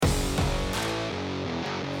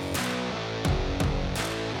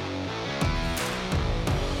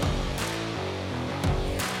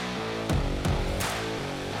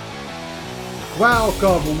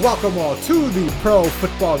Welcome all to the Pro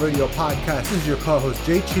Football Radio Podcast. This is your co-host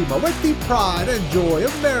Jay Chima with the pride and joy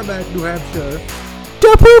of Merrimack, New Hampshire.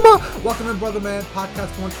 Welcome in, brother man.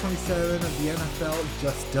 Podcast 127 of the NFL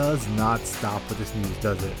just does not stop with this news,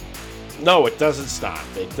 does it? No, it doesn't stop.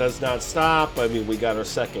 It does not stop. I mean, we got our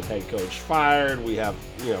second head coach fired. We have,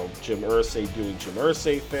 Jim Irsay doing Jim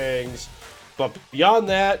Irsay things. But beyond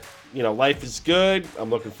that, life is good. I'm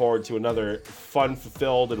looking forward to another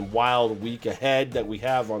fun-fulfilled and wild week ahead that we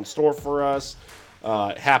have on store for us.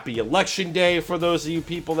 Happy Election Day for those of you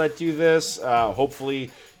people that do this.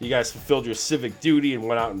 Hopefully you guys fulfilled your civic duty and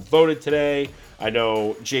went out and voted today. I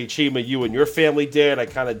know, Jay Chima, you and your family did. I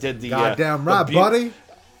kind of did the... Goddamn right, buddy.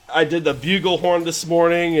 I did the bugle horn this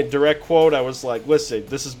morning in direct quote. I was like, listen,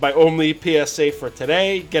 this is my only PSA for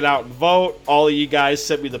today. Get out and vote. All of you guys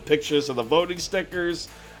sent me the pictures of the voting stickers.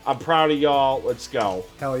 I'm proud of y'all. Let's go.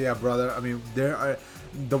 Hell yeah, brother. I mean,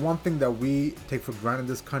 the one thing that we take for granted in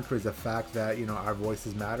this country is the fact that, our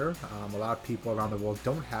voices matter. A lot of people around the world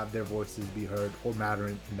don't have their voices be heard or matter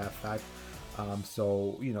in that fact.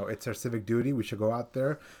 So, it's our civic duty. We should go out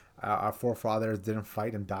there. Our forefathers didn't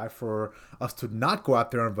fight and die for us to not go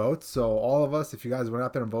out there and vote. So all of us, if you guys went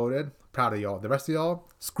out there and voted, proud of y'all. The rest of y'all,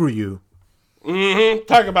 screw you.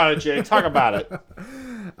 Talk about it, Jay. Talk about it.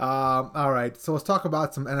 All right. So let's talk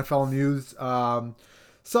about some NFL news.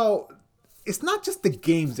 So it's not just the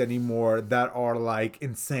games anymore that are like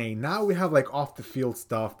insane. Now we have like off the field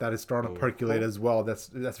stuff that is starting to percolate as well. That's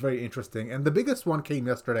very interesting. And the biggest one came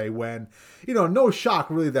yesterday when, no shock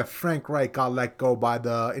really that Frank Reich got let go by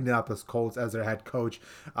the Indianapolis Colts as their head coach.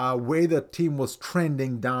 Way the team was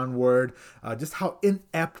trending downward. Just how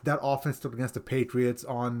inept that offense took against the Patriots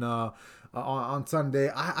on Sunday.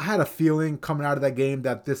 I had a feeling coming out of that game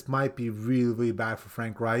that this might be really, really bad for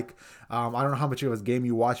Frank Reich. I don't know how much of his game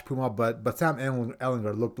you watched, Puma, but Sam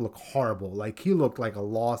Ehlinger looked horrible. Like, he looked like a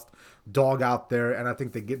lost dog out there, and I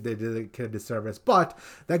think they did the kid a disservice. But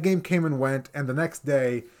that game came and went, and the next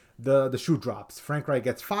day, the shoe drops. Frank Reich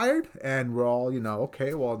gets fired, and we're all,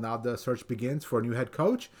 okay, well, now the search begins for a new head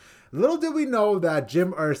coach. Little did we know that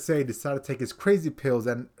Jim Irsay decided to take his crazy pills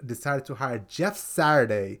and decided to hire Jeff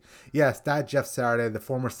Saturday. Yes, that Jeff Saturday, the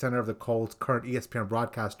former center of the Colts, current ESPN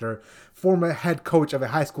broadcaster, former head coach of a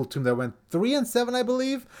high school team that went 3-7, I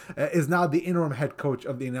believe, is now the interim head coach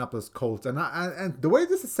of the Indianapolis Colts. And the way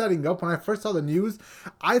this is setting up, when I first saw the news,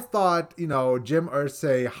 I thought, Jim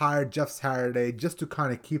Irsay hired Jeff Saturday just to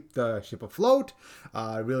kind of keep the ship afloat,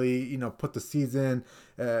 really, put the season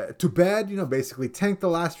to bed, basically tank the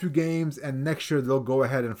last few games, and next year they'll go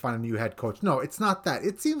ahead and find a new head coach. No, it's not that.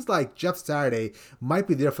 It seems like Jeff Saturday might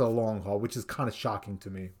be there for the long haul, which is kind of shocking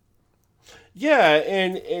to me. Yeah,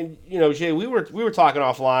 and Jay, we were talking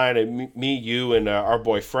offline, and me, you, and our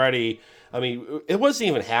boy Freddie. I mean, it wasn't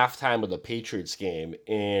even halftime of the Patriots game,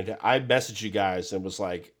 and I messaged you guys and was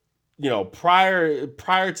like, prior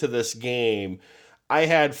to this game, I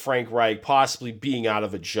had Frank Reich possibly being out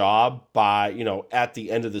of a job by, at the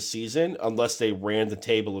end of the season, unless they ran the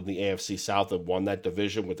table in the AFC South and won that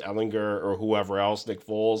division with Ehlinger or whoever else, Nick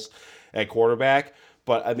Foles at quarterback.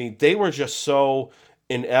 But, I mean, they were just so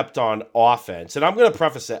inept on offense. And I'm going to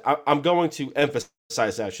preface it. I'm going to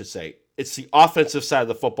emphasize that, I should say. It's the offensive side of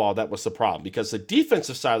the football that was the problem, because the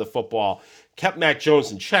defensive side of the football kept Mac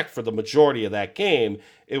Jones in check for the majority of that game.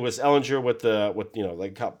 It was Ehlinger with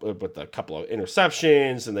a couple of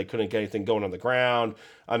interceptions, and they couldn't get anything going on the ground.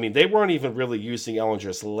 I mean, they weren't even really using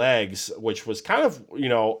Ehlinger's legs, which was kind of,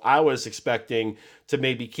 I was expecting to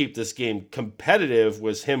maybe keep this game competitive,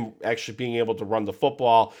 was him actually being able to run the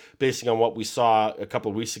football, based on what we saw a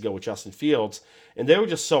couple of weeks ago with Justin Fields. And they were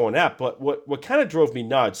just so inept. But what kind of drove me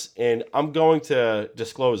nuts, and I'm going to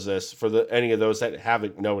disclose this for any of those that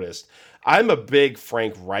haven't noticed, I'm a big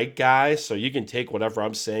Frank Reich guy, so you can take whatever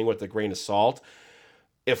I'm saying with a grain of salt.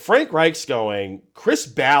 If Frank Reich's going, Chris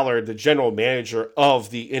Ballard, the general manager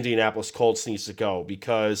of the Indianapolis Colts, needs to go,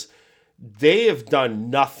 because they have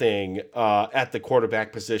done nothing at the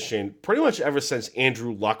quarterback position pretty much ever since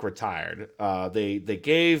Andrew Luck retired. They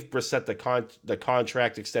gave Brissett the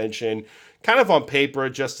contract extension, kind of on paper,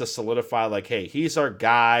 just to solidify, like, hey, he's our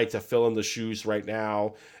guy to fill in the shoes right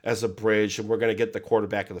now as a bridge, and we're going to get the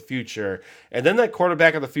quarterback of the future. And then that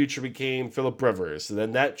quarterback of the future became Phillip Rivers, and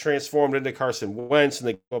then that transformed into Carson Wentz, and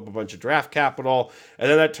they gave up a bunch of draft capital, and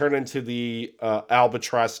then that turned into the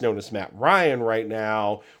albatross known as Matt Ryan right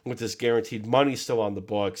now, with this guaranteed money still on the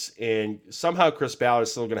books, and somehow Chris Ballard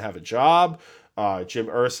is still going to have a job. Jim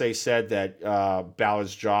Irsay said that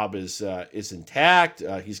Ballard's job is intact.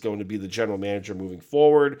 He's going to be the general manager moving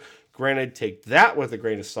forward. Granted, take that with a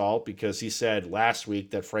grain of salt, because he said last week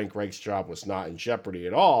that Frank Reich's job was not in jeopardy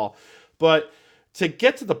at all. But to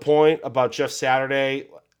get to the point about Jeff Saturday,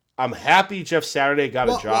 I'm happy Jeff Saturday got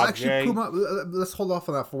a job, well, actually, Jay. Puma, let's hold off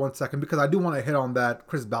on that for 1 second because I do want to hit on that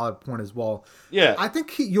Chris Ballard point as well. Yeah. I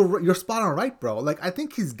think you're spot on right, bro. Like, I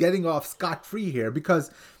think he's getting off scot-free here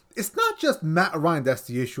because it's not just Matt Ryan that's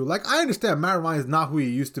the issue. Like, I understand Matt Ryan is not who he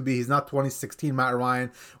used to be. He's not 2016 Matt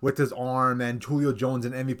Ryan with his arm and Julio Jones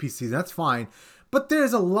in MVP season. That's fine. But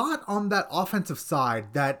there's a lot on that offensive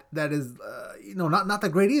side that is, not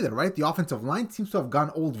that great either, right? The offensive line seems to have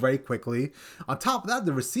gone old very quickly. On top of that,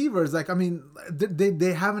 the receivers, like, I mean,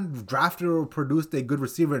 they haven't drafted or produced a good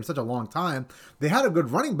receiver in such a long time. They had a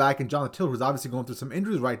good running back in Jonathan Taylor, who's obviously going through some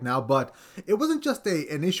injuries right now, but it wasn't just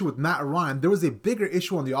an issue with Matt Ryan. There was a bigger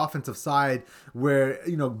issue on the offensive side where,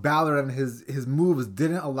 Ballard and his moves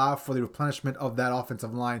didn't allow for the replenishment of that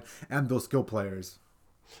offensive line and those skill players.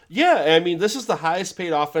 Yeah, I mean, this is the highest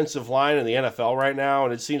paid offensive line in the NFL right now,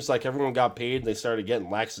 and it seems like everyone got paid and they started getting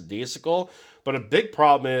lackadaisical. But a big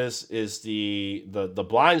problem is the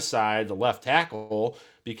blind side, the left tackle,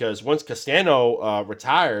 because once Castano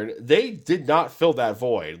retired, they did not fill that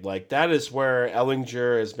void. Like, that is where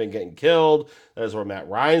Ellinger has been getting killed. That is where Matt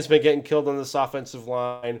Ryan's been getting killed on this offensive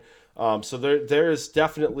line. So there is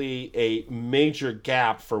definitely a major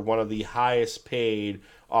gap for one of the highest paid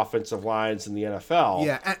offensive lines in the NFL.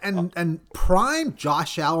 Yeah, and prime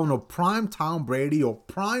Josh Allen or prime Tom Brady or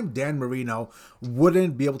prime Dan Marino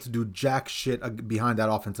wouldn't be able to do jack shit behind that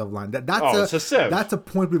offensive line. That's a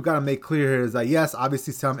point we've got to make clear here is that, yes,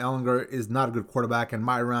 obviously Sam Ellinger is not a good quarterback and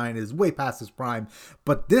Matt Ryan is way past his prime,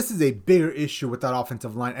 but this is a bigger issue with that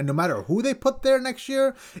offensive line. And no matter who they put there next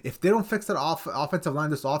year, if they don't fix that offensive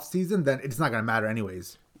line this offseason, then it's not going to matter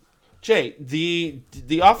anyways. Jay, the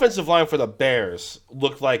offensive line for the Bears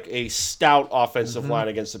looked like a stout offensive line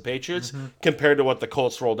against the Patriots compared to what the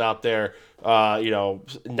Colts rolled out there,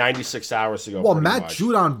 96 hours ago. Well, Matt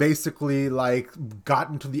Judon basically got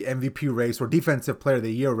into the MVP race or Defensive Player of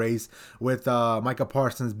the Year race with Micah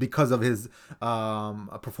Parsons because of his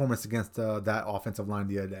performance against that offensive line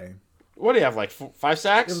the other day. What do you have, 5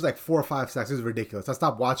 sacks? It was 4 or 5 sacks. It was ridiculous. I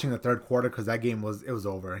stopped watching the third quarter because that game was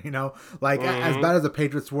over. As bad as the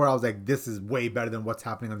Patriots were, I was like, this is way better than what's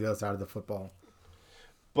happening on the other side of the football.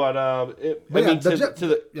 But go ahead.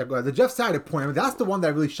 The Jeff Saturday point. I mean, that's the one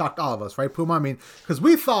that really shocked all of us, right, Puma? I mean, because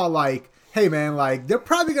we thought hey man, they're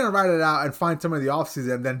probably gonna write it out and find some of the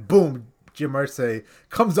offseason, and then boom, Jim Irsay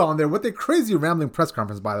comes on there with a crazy rambling press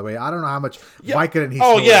conference, by the way. I don't know how much Vicodin he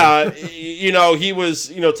he was,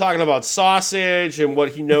 talking about sausage and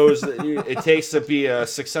what he knows that it takes to be a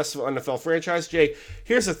successful NFL franchise. Jay,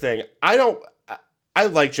 here's the thing. I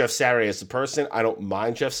like Jeff Saturday as a person. I don't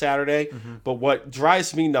mind Jeff Saturday. But what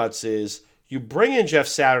drives me nuts is you bring in Jeff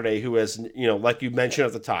Saturday, who has, like you mentioned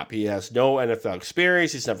at the top, he has no NFL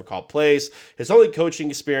experience. He's never called plays. His only coaching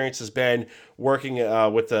experience has been working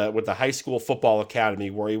with the high school football academy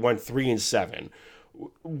where he went 3-7.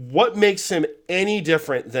 What makes him any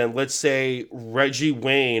different than, let's say, Reggie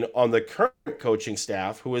Wayne on the current coaching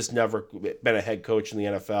staff, who has never been a head coach in the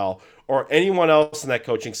NFL, or anyone else in that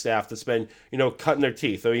coaching staff that's been, cutting their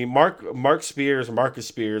teeth? I mean, Marcus Spears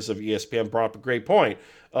of ESPN brought up a great point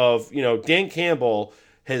of, Dan Campbell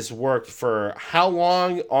has worked for how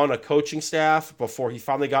long on a coaching staff before he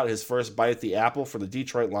finally got his first bite at the apple for the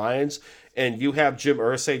Detroit Lions. And you have Jim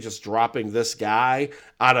Irsay just dropping this guy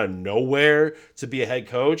out of nowhere to be a head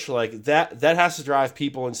coach. That has to drive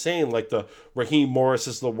people insane. Like the Raheem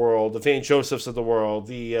Morrises of the world, the Van Josephs of the world,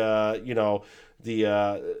 who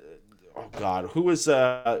was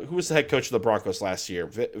the head coach of the Broncos last year?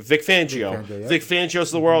 Vic Fangio. Vic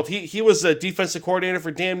Fangio's of the world. He was a defensive coordinator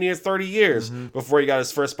for damn near 30 years before he got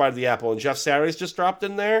his first bite of the apple. And Jeff Saturday's just dropped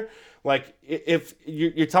in there. If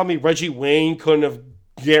you're telling me Reggie Wayne couldn't have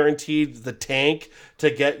guaranteed the tank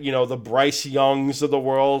to get, the Bryce Youngs of the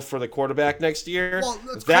world for the quarterback next year,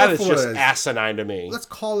 that is just asinine to me. Let's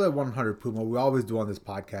call it 100, Puma. We always do on this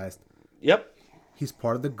podcast. Yep. He's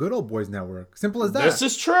part of the Good Old Boys Network. Simple as that. This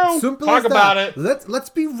is true. Simple Talk as about that. it. Let's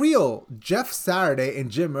be real. Jeff Saturday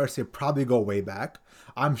and Jim Irsay probably go way back.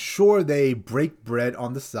 I'm sure they break bread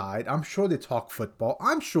on the side. I'm sure they talk football.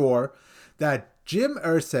 I'm sure that Jim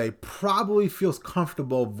Irsay probably feels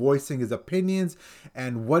comfortable voicing his opinions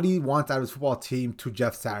and what he wants out of his football team to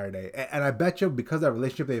Jeff Saturday. And I bet you because of that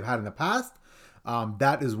relationship they've had in the past,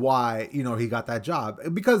 that is why, he got that job.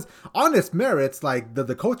 Because on its merits,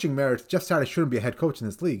 the coaching merits, Jeff Saturday shouldn't be a head coach in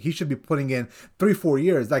this league. He should be putting in 3-4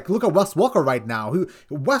 years. Look at Wes Welker right now.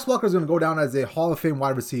 Wes Welker is going to go down as a Hall of Fame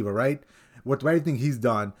wide receiver, right? With everything he's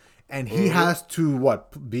done. and he has to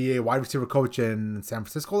be a wide receiver coach in San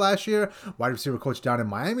Francisco last year, wide receiver coach down in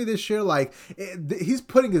Miami this year. Like he's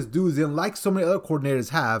putting his dudes in, like so many other coordinators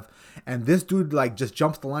have, and this dude like just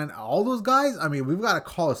jumps the line. All those guys, I mean, we've got to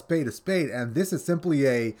call a spade, and this is simply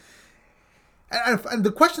a. And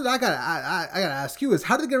the question that I gotta ask you is,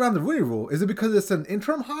 how did they get around the Rooney Rule? Is it because it's an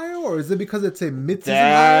interim hire, or is it because it's a mid-season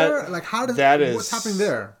hire? Like, what's happening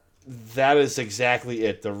there? That is exactly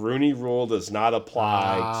it. The Rooney Rule does not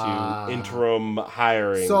apply to interim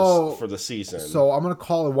hirings for the season. So I'm going to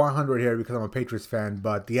call it 100 here because I'm a Patriots fan,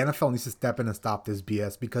 but the NFL needs to step in and stop this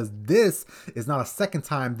BS, because this is not a second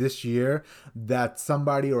time this year that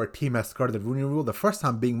somebody or a team has skirted the Rooney Rule. The first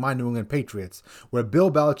time being my New England Patriots, where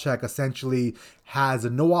Bill Belichick essentially has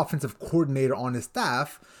no offensive coordinator on his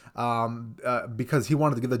staff, because he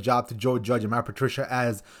wanted to give the job to Joe Judge and Matt Patricia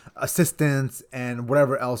as assistants and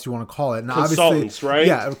whatever else you want to call it. Now, consultants, right?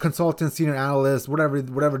 Yeah, consultants, senior analysts,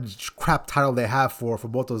 whatever crap title they have for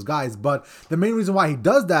both those guys. But the main reason why he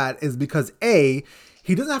does that is because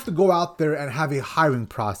he doesn't have to go out there and have a hiring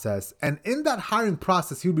process. And in that hiring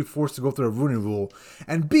process, he would be forced to go through a Rooney Rule.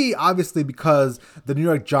 And B, obviously, because the New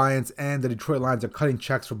York Giants and the Detroit Lions are cutting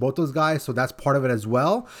checks for both those guys, so that's part of it as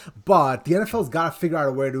well. But the NFL's got to figure out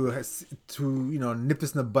a way to nip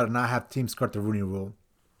this in the bud and not have teams skirt the Rooney Rule.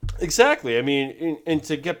 Exactly. I mean, and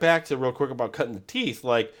to get back to real quick about cutting the teeth,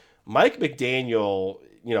 like Mike McDaniel,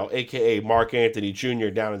 a.k.a. Mark Anthony Jr.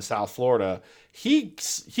 down in South Florida, he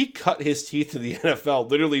cut his teeth to the NFL,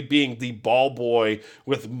 literally being the ball boy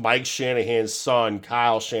with Mike Shanahan's son,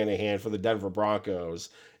 Kyle Shanahan, for the Denver Broncos.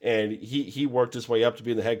 And he worked his way up to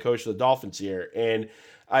being the head coach of the Dolphins here. And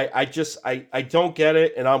I don't get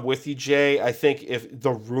it, and I'm with you, Jay. I think if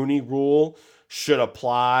the Rooney Rule should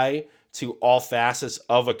apply to all facets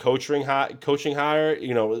of a coaching hire,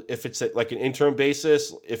 if it's like an interim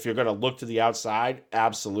basis, if you're going to look to the outside,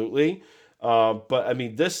 absolutely. But I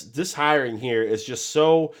mean, this hiring here is just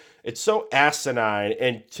it's so asinine.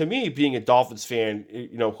 And to me, being a Dolphins fan,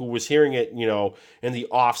 who was hearing it, in the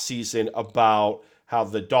off season about how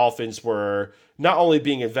the Dolphins were not only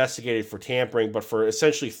being investigated for tampering, but for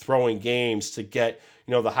essentially throwing games to get,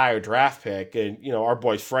 the higher draft pick. And, our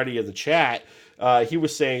boy Freddie in the chat, he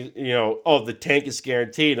was saying, the tank is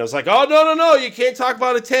guaranteed. And I was like, oh, no, you can't talk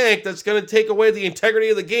about a tank. That's going to take away the integrity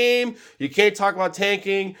of the game. You can't talk about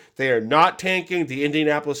tanking. They are not tanking. The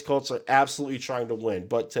Indianapolis Colts are absolutely trying to win.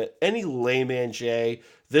 But to any layman, Jay,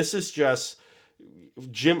 this is just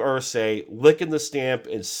Jim Irsay licking the stamp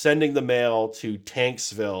and sending the mail to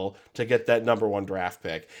Tanksville to get that number 1 draft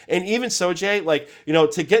pick. And even so, Jay,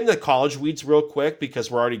 to get into college weeds real quick, because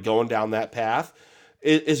we're already going down that path,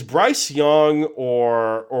 is Bryce Young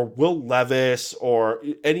or Will Levis or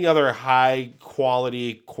any other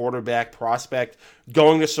high-quality quarterback prospect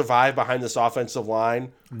going to survive behind this offensive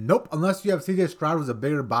line? Nope, unless you have C.J. Stroud, who's a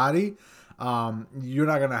bigger body. You're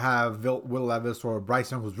not going to have Will Levis or Bryce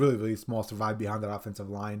Young, who's really, really small, survive behind that offensive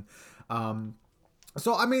line.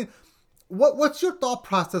 So, I mean, what's your thought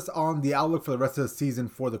process on the outlook for the rest of the season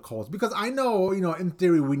for the Colts? Because I know, in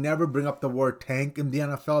theory, we never bring up the word tank in the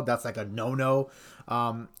NFL. That's like a no-no.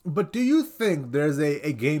 But do you think there's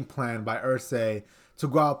a game plan by Irsay to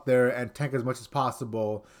go out there and tank as much as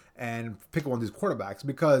possible and pick one of these quarterbacks?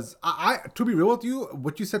 Because I to be real with you,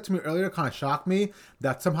 what you said to me earlier kind of shocked me,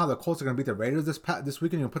 that somehow the Colts are going to beat the Raiders this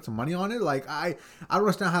weekend. You'll put some money on it. Like, I don't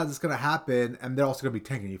understand how this is going to happen, and they're also going to be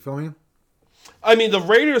tanking. You feel me? I mean, the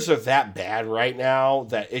Raiders are that bad right now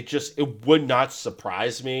that it would not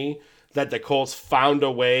surprise me that the Colts found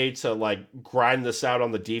a way to grind this out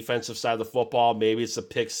on the defensive side of the football. Maybe it's a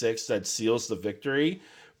pick six that seals the victory.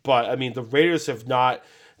 But I mean, the Raiders have not.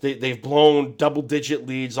 They've blown double-digit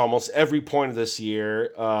leads almost every point of this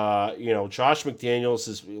year. Josh McDaniels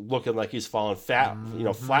is looking like he's fallen flat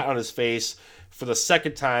on his face for the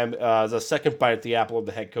second time, the second bite at the apple of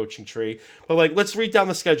the head coaching tree. But let's read down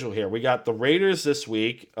the schedule here. We got the Raiders this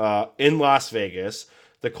week in Las Vegas.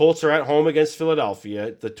 The Colts are at home against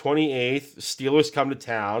Philadelphia. The 28th, Steelers come to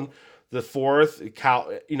town. The 4th,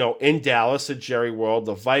 in Dallas at Jerry World.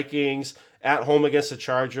 The Vikings at home against the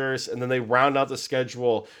Chargers, and then they round out the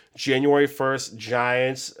schedule January 1st,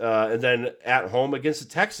 Giants, and then at home against the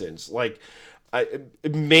Texans.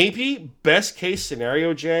 Maybe best case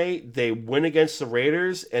scenario, Jay, they win against the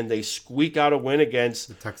Raiders and they squeak out a win against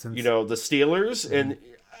the Texans, the Steelers. Mm-hmm. And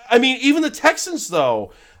I mean, even the Texans,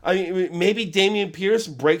 though, I mean, maybe Dameon Pierce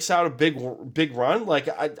breaks out a big run.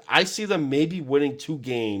 I see them maybe winning 2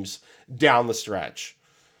 games down the stretch.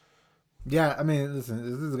 Yeah, I mean, listen,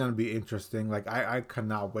 this is going to be interesting. I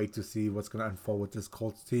cannot wait to see what's going to unfold with this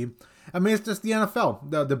Colts team. I mean, it's just the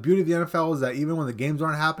NFL. The beauty of the NFL is that even when the games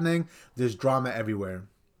aren't happening, there's drama everywhere.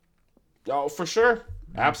 Oh, for sure.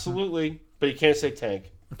 Absolutely. But you can't say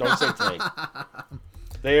tank. Don't say tank.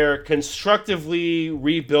 They are constructively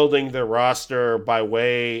rebuilding their roster by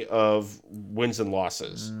way of wins and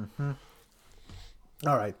losses.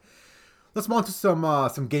 All right. Let's move on to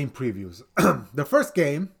some game previews. The first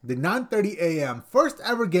game, the 9:30 a.m. first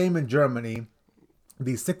ever game in Germany.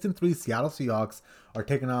 The 6-3 Seattle Seahawks are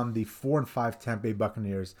taking on the 4-5 Tampa Bay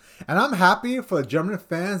Buccaneers. And I'm happy for the German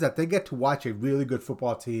fans that they get to watch a really good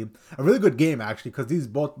football team, a really good game actually, because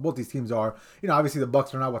both these teams are, obviously the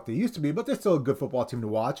Bucs are not what they used to be, but they're still a good football team to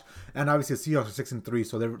watch. And obviously the Seahawks are 6-3,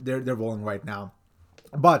 so they're rolling right now.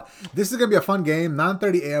 But this is gonna be a fun game.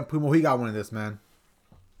 9:30 a.m. Puma, who you got winning this, man?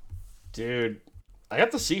 Dude, I got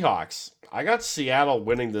the Seahawks. I got Seattle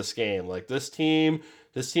winning this game. Like this team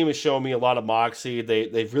has shown me a lot of moxie.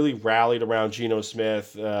 They've really rallied around Geno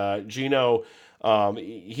Smith. Geno,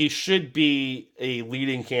 he should be a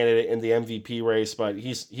leading candidate in the MVP race, but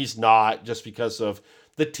he's not, just because of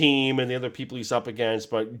the team and the other people he's up against.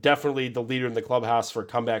 But definitely the leader in the clubhouse for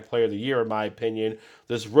comeback player of the year, in my opinion.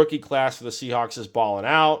 This rookie class for the Seahawks is balling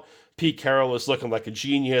out. Pete Carroll is looking like a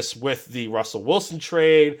genius with the Russell Wilson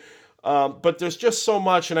trade. But there's just so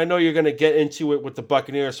much, and I know you're going to get into it with the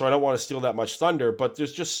Buccaneers, so I don't want to steal that much thunder, but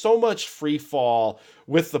there's just so much free fall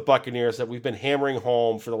with the Buccaneers that we've been hammering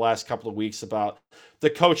home for the last couple of weeks about the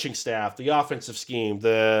coaching staff, the offensive scheme,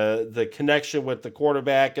 the connection with the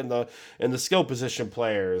quarterback and the skill position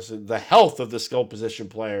players, the health of the skill position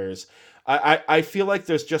players. I feel like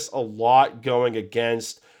there's just a lot going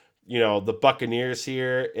against the Buccaneers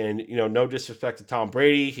here, and, no disrespect to Tom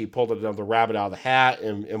Brady. He pulled another rabbit out of the hat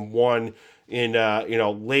and won in,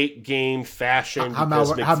 late game fashion. How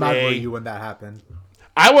mad were you when that happened?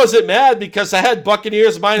 I wasn't mad because I had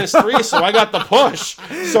Buccaneers -3, so I got the push.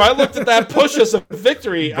 So I looked at that push as a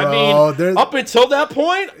victory. Bro, up until that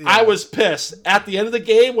point, yeah. I was pissed. At the end of the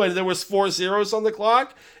game, when there was 4 zeros on the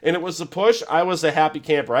clock and it was a push, I was a happy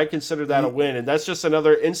camper. I consider that a win. And that's just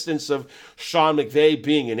another instance of Sean McVay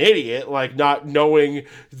being an idiot, like not knowing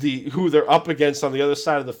who they're up against on the other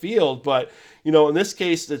side of the field. But in this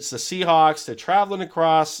case, it's the Seahawks. They're traveling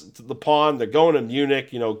across the pond. They're going to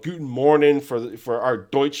Munich. Guten Morgen for our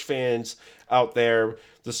Deutsch fans out there.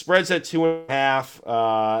 The spread's at 2.5.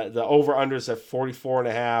 The over-under's at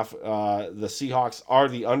 44.5. The Seahawks are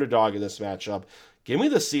the underdog in this matchup. Give me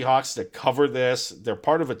the Seahawks to cover this. They're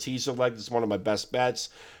part of a teaser leg. It's one of my best bets.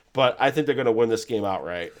 But I think they're going to win this game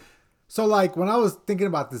outright. So, when I was thinking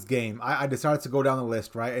about this game, I decided to go down the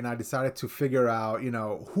list, right? And I decided to figure out,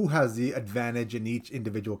 who has the advantage in each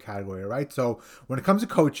individual category, right? So, when it comes to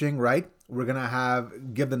coaching, right, we're going to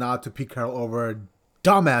give the nod to Pete Carroll over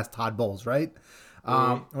dumbass Todd Bowles, right?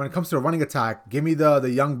 When it comes to running attack, give me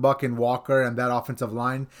the young buck and Walker and that offensive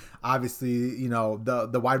line. Obviously,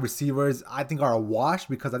 the wide receivers, I think, are a wash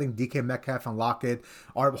because I think DK Metcalf and Lockett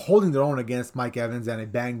are holding their own against Mike Evans and a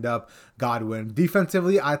banged up Godwin.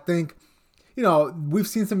 Defensively, I think, we've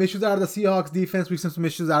seen some issues out of the Seahawks defense. We've seen some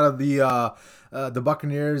issues out of the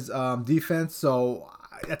Buccaneers defense. So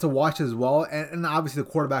that's a wash as well. And obviously the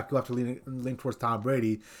quarterback, you'll have to lean towards Tom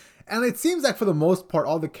Brady. And it seems like for the most part,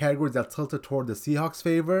 all the categories are tilted toward the Seahawks'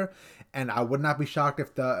 favor. And I would not be shocked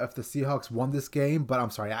if the Seahawks won this game. But I'm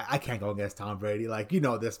sorry, I can't go against Tom Brady.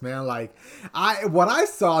 This, man. What I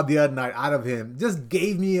saw the other night out of him just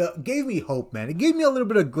gave me hope, man. It gave me a little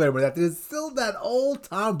bit of glimmer that there's still that old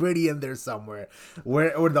Tom Brady in there somewhere,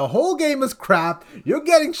 where the whole game is crap. You're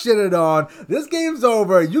getting shitted on. This game's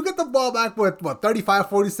over. You get the ball back with 35,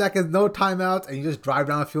 40 seconds, no timeouts, and you just drive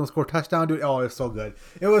down the field and score a touchdown, dude. Oh, it's so good.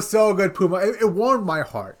 It was so good, Puma. It warmed my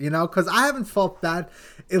heart, because I haven't felt that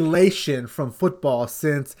elation from football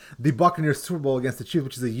since the Buccaneers Super Bowl against the Chiefs,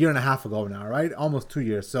 which is a year and a half ago now, right? Almost 2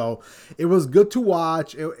 years. So it was good to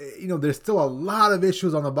watch. There's still a lot of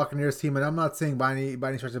issues on the Buccaneers team, and I'm not saying by any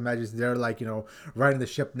stretch of imagination they're riding the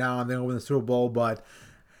ship now and they're going to win the Super Bowl, but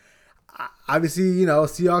obviously,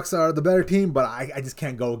 Seahawks are the better team, but I just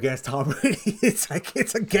can't go against Tom Brady. It's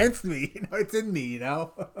against me, it's in me,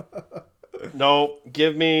 No,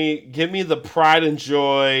 give me the pride and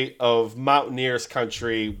joy of Mountaineers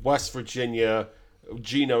country, West Virginia,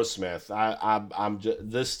 Geno Smith. I'm just,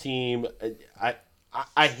 this team.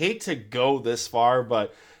 I hate to go this far,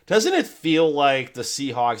 but doesn't it feel like the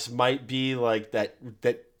Seahawks might be like that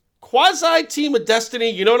quasi team of destiny?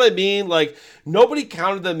 You know what I mean? Like nobody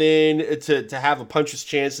counted them in to have a puncher's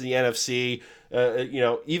chance in the NFC.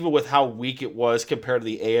 Even with how weak it was compared to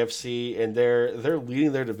the AFC, and they're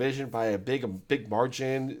leading their division by a big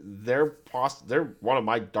margin. They're one of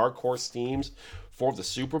my dark horse teams for the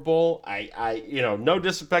Super Bowl. I no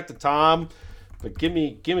disrespect to Tom, But give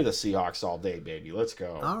me the Seahawks all day, baby. Let's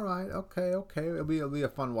go. All right, okay. It'll be a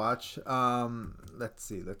fun watch. Let's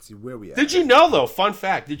see where we at. Did you know though? Fun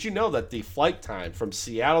fact: did you know that the flight time from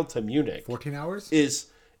Seattle to Munich 14 hours is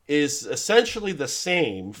essentially the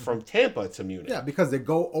same from Tampa to Munich? Yeah, because they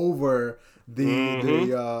go over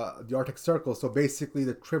the Arctic Circle. So basically,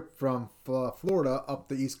 the trip from Florida up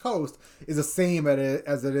the East Coast is the same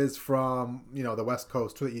as it is from the West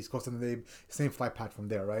Coast to the East Coast, and the same flight path from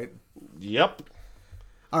there, right? Yep.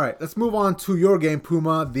 All right, let's move on to your game,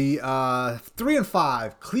 Puma. The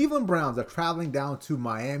 3-5 Cleveland Browns are traveling down to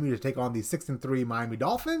Miami to take on the 6-3 Miami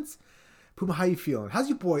Dolphins. Puma, how you feeling? How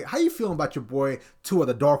you feeling about your boy Tua,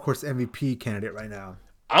 the dark horse MVP candidate right now?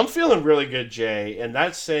 I'm feeling really good, Jay, and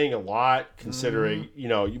that's saying a lot considering,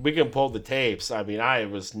 we can pull the tapes. I mean, I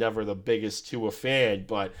was never the biggest Tua fan,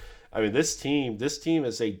 but I mean, this team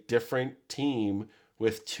is a different team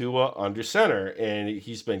with Tua under center, and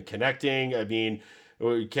he's been connecting. I mean,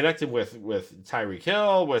 connected with Tyreek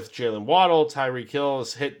Hill, with Jalen Waddle. Tyreek Hill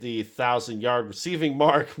has hit the 1,000-yard receiving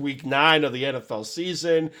mark week 9 of the NFL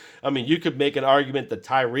season. I mean, you could make an argument that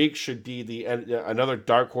Tyreek should be another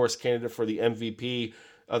dark horse candidate for the MVP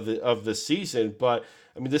of the season. But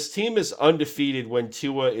I mean, this team is undefeated when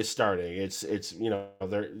Tua is starting. It's the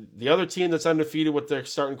other team that's undefeated with their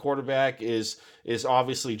starting quarterback is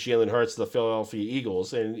obviously Jalen Hurts, the Philadelphia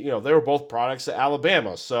Eagles, and they were both products of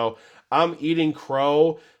Alabama. So I'm eating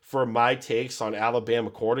crow for my takes on Alabama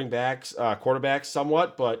quarterbacks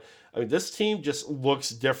somewhat, but I mean, this team just looks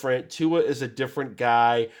different. Tua is a different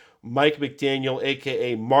guy. Mike McDaniel,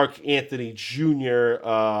 aka Mark Anthony Jr.,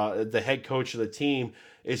 the head coach of the team,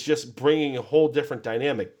 is just bringing a whole different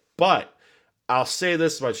dynamic. But I'll say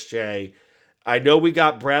this much, Jay. I know we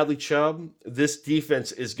got Bradley Chubb. This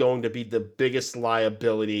defense is going to be the biggest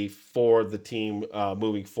liability for the team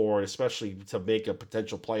moving forward, especially to make a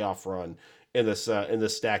potential playoff run in this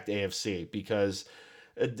stacked AFC, because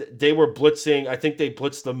they were blitzing. I think they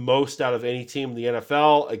blitzed the most out of any team in the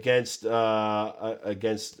NFL against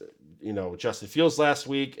Justin Fields last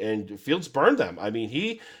week, and Fields burned them. I mean,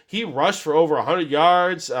 he rushed for over 100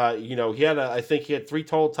 yards. I think he had 3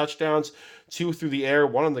 total touchdowns, 2 through the air,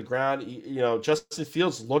 1 on the ground. Justin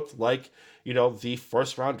Fields looked like, the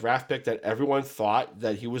first round draft pick that everyone thought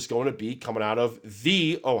that he was going to be coming out of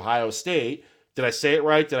the Ohio State. Did I say it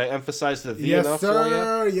right? Did I emphasize the yes, enough sir.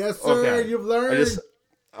 for you? Yes, sir. Okay. You've learned.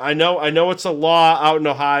 I know it's a law out in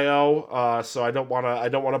Ohio, so I don't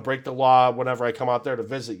want to break the law whenever I come out there to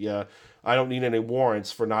visit you. I don't need any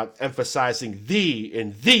warrants for not emphasizing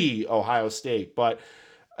the Ohio State. But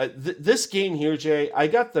this game here, Jay, I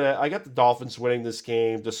got the Dolphins winning this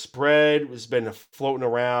game. The spread has been floating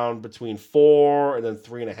around between 4 and then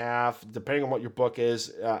 3.5, depending on what your book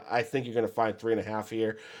is. I think you're going to find 3.5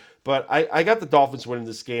 here, but I got the Dolphins winning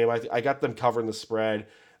this game. I got them covering the spread.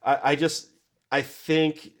 I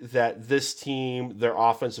think that this team, their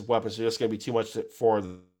offensive weapons are just going to be too much for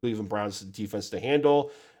the Cleveland Browns defense to handle.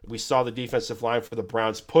 We saw the defensive line for the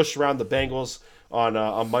Browns push around the Bengals on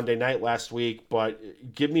Monday night last week, but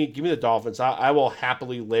give me the Dolphins. I will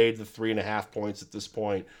happily lay the 3.5 points at this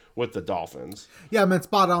point with the Dolphins. Yeah, man,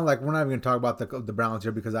 spot on. Like, we're not even going to talk about the Browns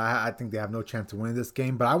here because I think they have no chance to win this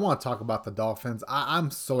game, but I want to talk about the Dolphins.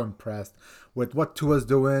 I'm so impressed with what Tua's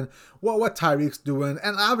doing, what Tyreek's doing,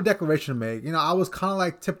 and I have a declaration to make. I was kind of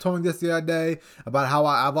like tiptoeing this the other day about how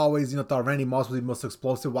I've always, thought Randy Moss was the most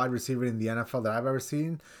explosive wide receiver in the NFL that I've ever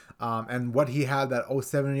seen. And what he had that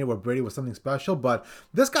 07 year where Brady was something special. But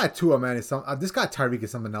this guy Tua, man, this guy Tyreek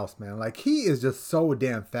is something else, man. Like, he is just so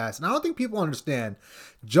damn fast. And I don't think people understand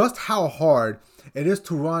just how hard it is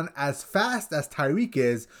to run as fast as Tyreek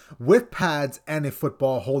is with pads and a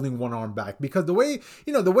football holding one arm back. Because the way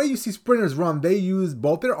you see sprinters run, they use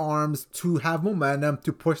both their arms to have momentum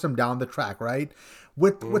to push them down the track, right?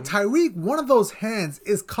 With Tyreek, one of those hands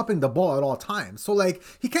is cupping the ball at all times. So, like,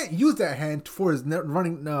 he can't use that hand for his natural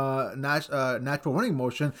running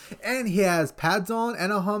motion. And he has pads on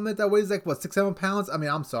and a helmet that weighs, 6-7 pounds. I mean,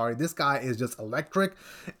 I'm sorry. This guy is just electric.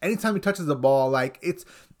 Anytime he touches the ball,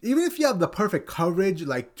 even if you have the perfect coverage,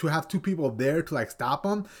 to have 2 people there to, stop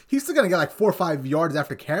him, he's still going to get, 4 or 5 yards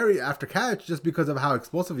after catch just because of how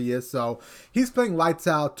explosive he is. So, he's playing lights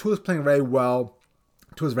out. Tua's playing very well.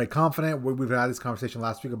 Tua's very confident. We've had this conversation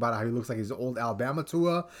last week about how he looks like he's old Alabama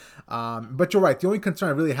Tua. But you're right. The only concern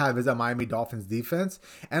I really have is that Miami Dolphins defense.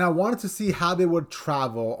 And I wanted to see how they would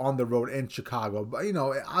travel on the road in Chicago. But,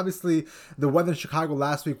 obviously the weather in Chicago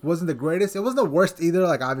last week wasn't the greatest. It wasn't the worst either.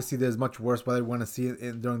 Like, obviously there's much worse weather we want to see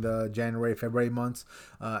during the January, February months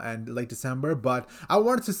and late December. But I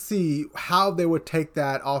wanted to see how they would take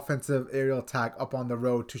that offensive aerial attack up on the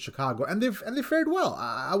road to Chicago. And they fared well.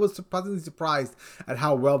 I was pleasantly surprised at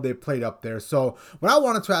how well they played up there. So what I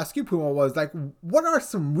wanted to ask you, Puma, was like, what are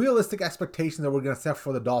some realistic expectations that we're going to set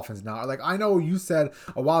for the Dolphins now? Like, I know you said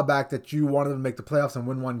a while back that you wanted them to make the playoffs and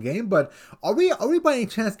win one game, but are we by any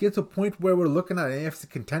chance get to a point where we're looking at an AFC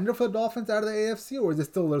contender for the Dolphins out of the AFC, or is it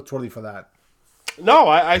still a little too early for that? No,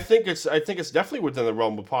 I think it's definitely within the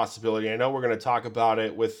realm of possibility. I know we're going to talk about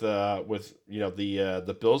it with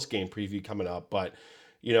the Bills game preview coming up, but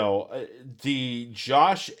the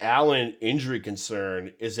Josh Allen injury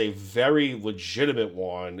concern is a very legitimate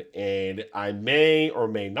one, and I may or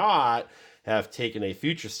may not have taken a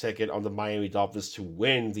futures ticket on the Miami Dolphins to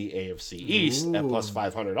win the AFC East at plus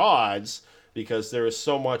 500 odds, because there is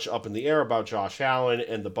so much up in the air about Josh Allen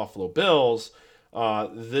and the Buffalo Bills.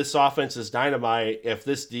 This offense is dynamite. If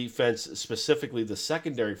this defense, specifically the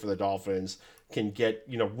secondary for the Dolphins, can get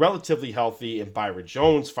relatively healthy and Byron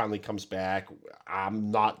Jones finally comes back, I'm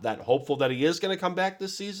not that hopeful that he is going to come back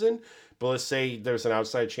this season, but let's say there's an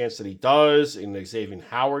outside chance that he does and Xavier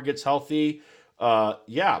Howard gets healthy.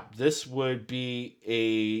 This would be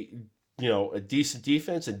a decent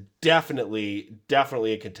defense and definitely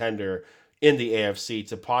a contender in the AFC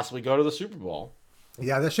to possibly go to the Super Bowl.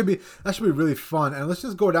 Yeah, that should be really fun. And let's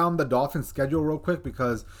just go down the Dolphins schedule real quick,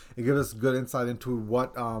 because it gives us good insight into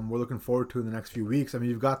what we're looking forward to in the next few weeks. I mean,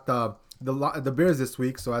 you've got the Bears this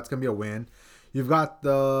week, so that's gonna be a win. You've got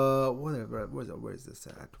where is this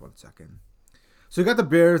at? 1 second. So you got the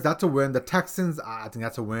Bears, that's a win. The Texans, I think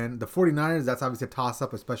that's a win. The 49ers, that's obviously a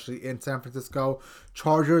toss-up, especially in San Francisco.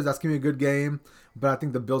 Chargers, that's going to be a good game, but I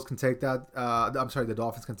think the Bills can take that. The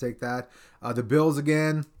Dolphins can take that. The Bills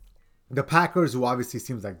again. The Packers, who obviously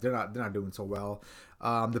seems like they're not doing so well.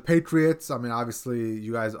 The Patriots, I mean, obviously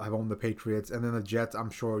you guys have owned the Patriots. And then the Jets, I'm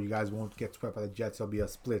sure you guys won't get swept by the Jets. It'll be a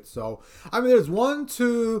split. So, I mean, there's 1,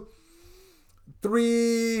 2,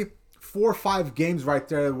 3, 4, 5 games right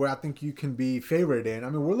there where I think you can be favored in. I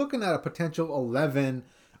mean, we're looking at a potential 11,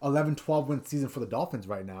 12 win season for the Dolphins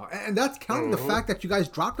right now. And that's counting the fact that you guys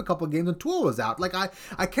dropped a couple of games and Tua was out. Like, I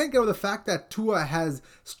can't get over the fact that Tua has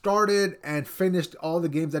started and finished all the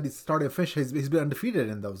games that he's started and finished. He's been undefeated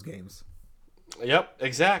in those games. Yep,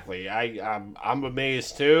 exactly. I'm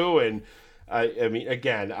amazed too. And I mean,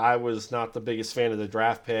 again, I was not the biggest fan of the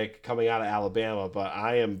draft pick coming out of Alabama, but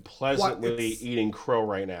I am pleasantly eating crow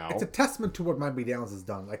right now. It's a testament to what Mike McDaniels has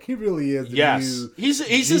done. Like, he really is.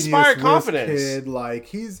 He's inspired confidence. Kid.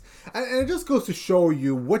 Like, and it just goes to show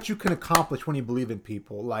you what you can accomplish when you believe in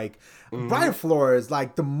people. Like, Brian Flores.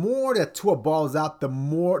 Like, the more that Tua balls out, the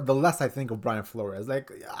less I think of Brian Flores.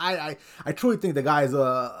 Like, I truly think the guy is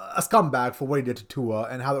a scumbag for what he did to Tua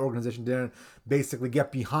and how the organization didn't basically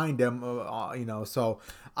get behind him. So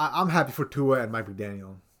I'm happy for Tua and Mike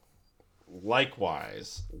McDaniel.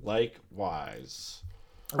 Likewise.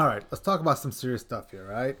 All right, let's talk about some serious stuff here,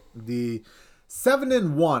 right? The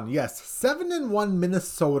 7-1, 7-1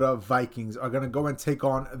 Minnesota Vikings are going to go and take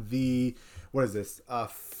on the,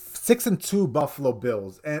 6-2 Buffalo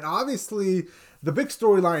Bills. And obviously, the big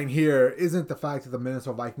storyline here isn't the fact that the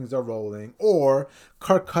Minnesota Vikings are rolling, or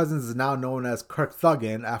Kirk Cousins is now known as Kirk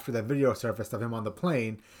Thuggin after that video surfaced of him on the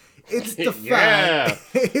plane. It's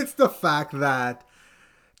the fact that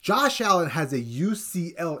Josh Allen has a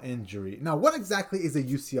UCL injury. Now, what exactly is a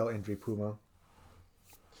UCL injury, Puma?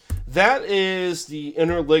 That is the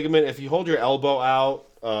inner ligament. If you hold your elbow out,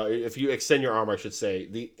 if you extend your arm, I should say,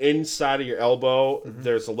 the inside of your elbow,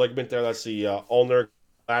 there's a ligament there. That's the ulnar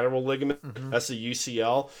lateral ligament. That's the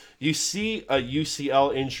UCL. You see a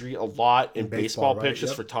UCL injury a lot in baseball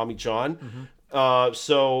pitches for Tommy John.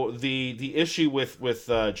 So the issue with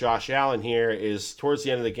Josh Allen here is towards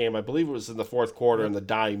the end of the game, I believe it was in the fourth quarter in the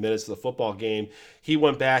dying minutes of the football game, he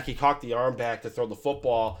went back, he cocked the arm back to throw the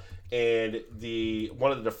football, and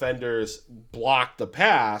one of the defenders blocked the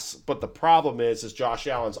pass. But the problem is Josh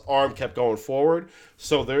Allen's arm kept going forward,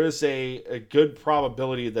 so there is a good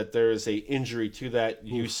probability that there is a injury to that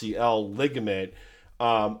UCL ligament.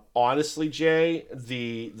 Honestly, Jay,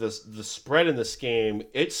 the spread in this game,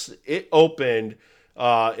 it opened.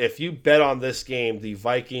 If you bet on this game, the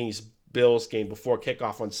Vikings Bills game before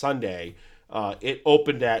kickoff on Sunday, it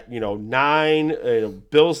opened at 9.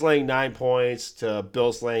 Bills laying 9 points to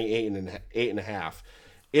Bills laying 8.5.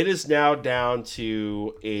 It is now down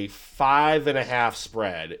to a 5.5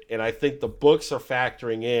 spread, and I think the books are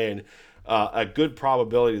factoring in a good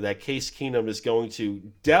probability that Case Keenum is going to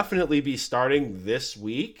definitely be starting this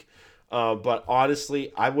week. But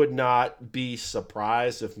honestly, I would not be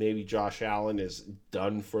surprised if maybe Josh Allen is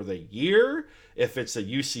done for the year if it's a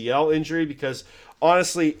UCL injury, because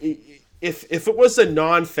honestly, if it was a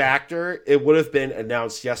non-factor, it would have been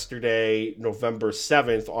announced yesterday, November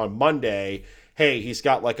 7th on Monday. Hey, he's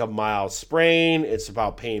got like a mild sprain. It's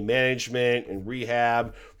about pain management and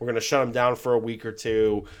rehab. We're going to shut him down for a week or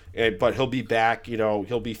two, but he'll be back.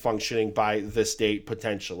 He'll be functioning by this date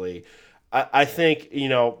potentially. I think,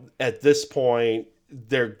 at this point,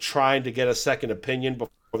 they're trying to get a second opinion before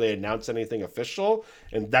they announce anything official.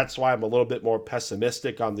 And that's why I'm a little bit more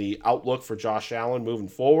pessimistic on the outlook for Josh Allen moving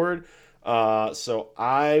forward. So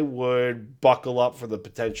I would buckle up for the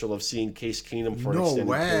potential of seeing Case Keenum for an extended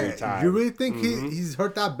period of time. You really think he's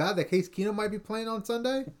hurt that bad that Case Keenum might be playing on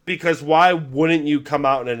Sunday? Because why wouldn't you come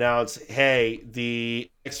out and announce, hey, the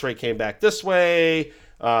X-ray came back this way.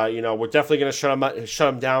 We're definitely going to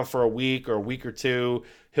shut him down for a week or two.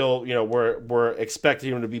 He'll, we're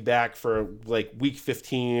expecting him to be back for like week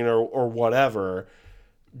 15 or whatever.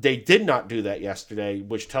 They did not do that yesterday,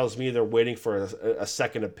 which tells me they're waiting for a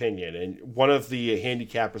second opinion. And one of the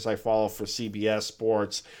handicappers I follow for CBS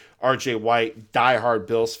Sports, RJ White, diehard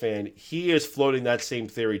Bills fan, he is floating that same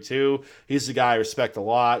theory too. He's the guy I respect a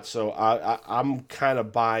lot, so I'm kind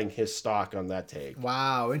of buying his stock on that take.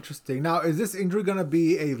 Wow, interesting. Now, is this injury going to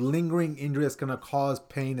be a lingering injury that's going to cause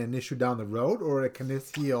pain and issue down the road, or can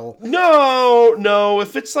this heal? No.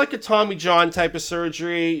 If it's like a Tommy John type of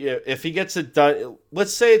surgery, if he gets it done,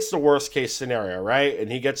 let's say it's the worst case scenario, right?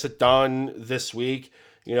 And he gets it done this week.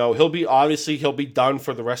 He'll be done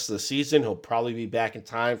for the rest of the season. He'll probably be back in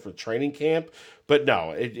time for training camp. But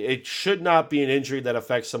no, it should not be an injury that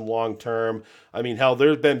affects him long term. I mean, hell,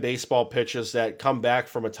 there's been baseball pitchers that come back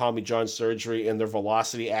from a Tommy John surgery and their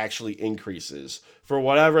velocity actually increases for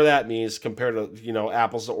whatever that means compared to,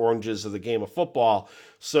 apples to oranges of the game of football.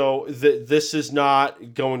 So this is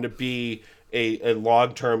not going to be a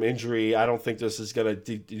long-term injury. I don't think this is going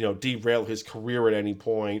to derail his career at any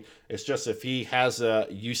point. It's just if he has a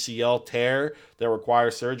UCL tear that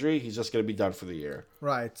requires surgery, he's just going to be done for the year.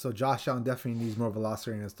 Right. So Josh Allen definitely needs more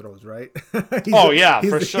velocity in his throws, right?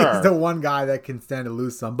 For sure. He's the one guy that can stand to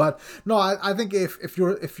lose some. But no, I think if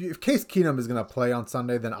Case Keenum is going to play on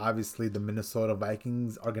Sunday, then obviously the Minnesota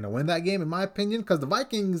Vikings are going to win that game, in my opinion, because the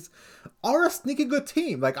Vikings are a sneaky good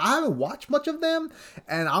team. Like, I haven't watched much of them,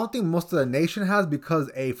 and I don't think most of the nation has, because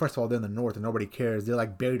first of all, they're in the North and nobody cares. They're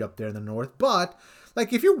like buried up there in the North. But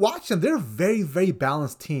like, if you watch them, they're a very, very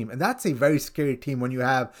balanced team. And that's a very scary team when you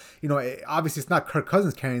have, obviously it's not Kirk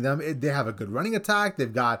Cousins carrying them. They have a good running attack.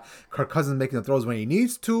 They've got Kirk Cousins making the throws when he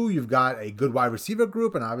needs to. You've got a good wide receiver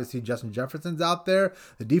group. And obviously Justin Jefferson's out there.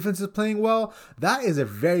 The defense is playing well. That is a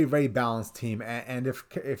very, very balanced team. And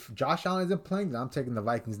if Josh Allen isn't playing, then I'm taking the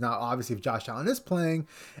Vikings. Now, obviously, if Josh Allen is playing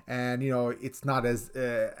and, it's not as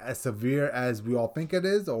severe as we all think it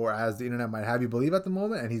is, or as the internet might have you believe at the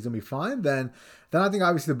moment, and he's going to be fine, then I think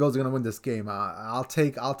obviously the Bills are going to win this game. I'll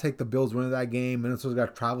take the Bills winning that game. Minnesota's got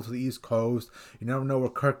to travel to the East Coast. You never know where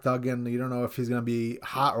Kirk Duggan. You don't know if he's going to be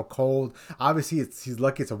hot or cold. Obviously, he's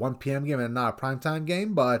lucky it's a 1 p.m. game and not a primetime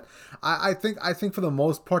game. But I think for the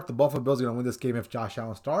most part, the Buffalo Bills are going to win this game if Josh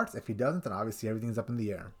Allen starts. If he doesn't, then obviously everything's up in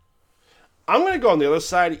the air. I'm going to go on the other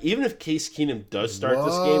side. Even if Case Keenum does start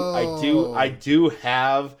this game, I do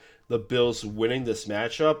have the Bills winning this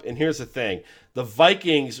matchup. And here's the thing. The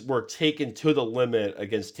Vikings were taken to the limit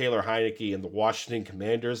against Taylor Heineke and the Washington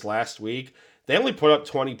Commanders last week. They only put up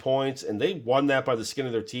 20 points, and they won that by the skin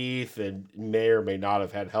of their teeth, and may or may not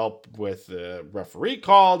have had help with the referee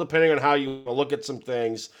call, depending on how you look at some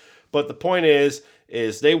things. But the point is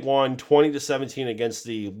they won 20-17 against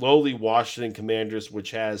the lowly Washington Commanders,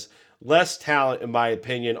 which has less talent, in my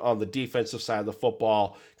opinion, on the defensive side of the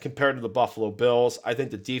football compared to the Buffalo Bills. I think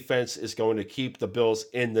the defense is going to keep the Bills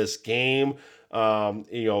in this game.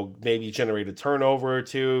 Maybe generate a turnover or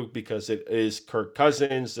two because it is Kirk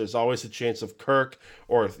Cousins. There's always a chance of Kirk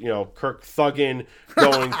or, Kirk Thuggin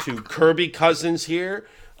going to Kirby Cousins here.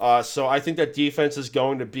 So I think that defense is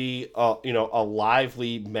going to be, a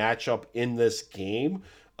lively matchup in this game.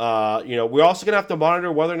 We're also going to have to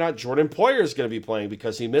monitor whether or not Jordan Poyer is going to be playing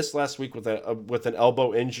because he missed last week with an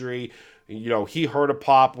elbow injury. He hurt a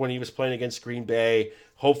pop when he was playing against Green Bay.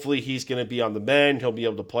 Hopefully he's going to be on the mend. He'll be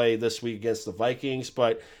able to play this week against the Vikings.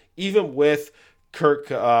 But even with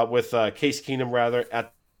Case Keenum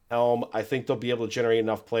at helm. I think they'll be able to generate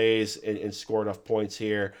enough plays and score enough points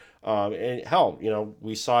here. And hell,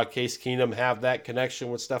 we saw Case Keenum have that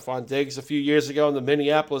connection with Stephon Diggs a few years ago in the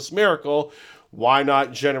Minneapolis Miracle. Why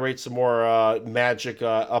not generate some more magic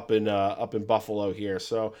up in Buffalo here?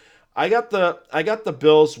 So I got the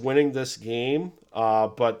Bills winning this game,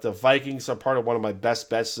 but the Vikings are part of one of my best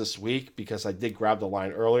bets this week because I did grab the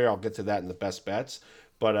line earlier. I'll get to that in the best bets.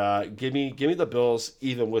 But give me the Bills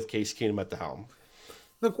even with Case Keenum at the helm.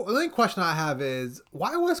 The only question I have is,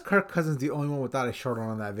 why was Kirk Cousins the only one without a shirt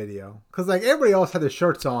on that video? Because, like, everybody else had their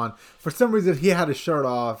shirts on. For some reason, he had his shirt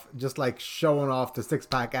off, just, like, showing off the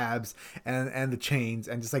six-pack abs and the chains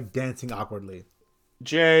and just, like, dancing awkwardly.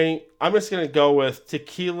 Jay, I'm just going to go with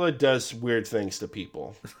tequila does weird things to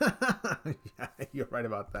people. Yeah, you're right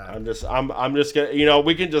about that. I'm just going to,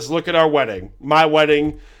 we can just look at our wedding. My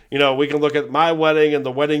wedding, we can look at my wedding and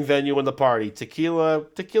the wedding venue and the party. Tequila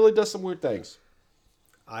does some weird things.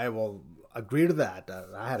 I will agree to that.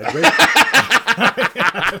 I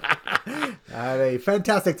had a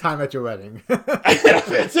fantastic time at your wedding.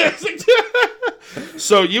 Fantastic.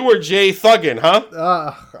 So you were Jay thugging, huh?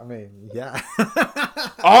 I mean, yeah.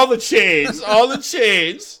 all the chains.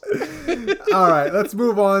 All right, let's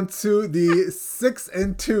move on to the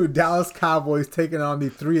 6-2 Dallas Cowboys taking on the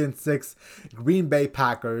 3-6 Green Bay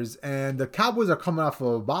Packers, and the Cowboys are coming off of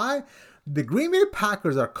a bye. The Green Bay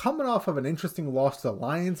Packers are coming off of an interesting loss to the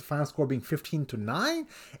Lions, final score being 15-9.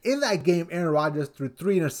 In that game, Aaron Rodgers threw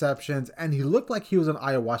 3 interceptions, and he looked like he was an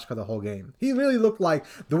ayahuasca the whole game. He really looked like,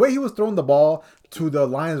 the way he was throwing the ball to the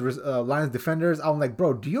Lions defenders, I'm like,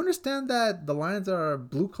 bro, do you understand that the Lions are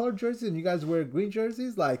blue-colored jerseys and you guys wear green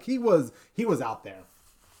jerseys? Like, he was out there.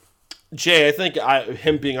 Jay, I think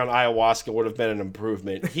him being on ayahuasca would have been an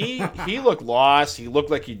improvement. He looked lost. He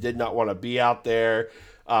looked like he did not want to be out there.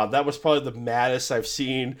 That was probably the maddest I've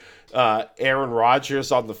seen Aaron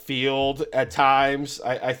Rodgers on the field at times.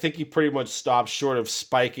 I think he pretty much stopped short of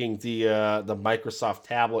spiking the Microsoft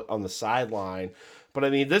tablet on the sideline. But I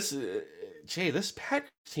mean, this Packers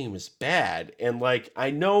team is bad, and like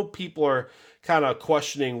I know people are kind of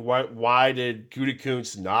questioning why did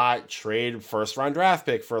Gutekunst not trade a first-round draft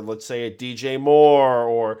pick for, let's say, a DJ Moore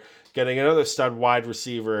or getting another stud wide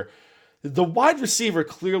receiver. The wide receiver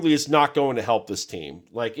clearly is not going to help this team.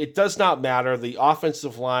 Like, it does not matter. The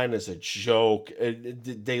offensive line is a joke.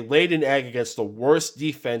 They laid an egg against the worst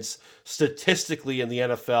defense statistically in the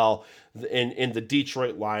NFL in the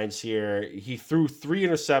Detroit Lions here. He threw 3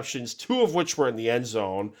 interceptions, 2 of which were in the end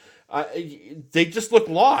zone. They just look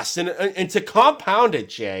lost. And to compound it,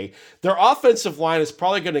 Jay, their offensive line is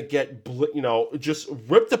probably going to get, just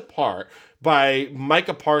ripped apart by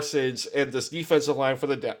Micah Parsons and this defensive line for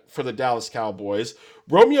the Dallas Cowboys.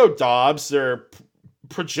 Romeo Doubs, their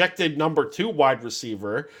projected number 2 wide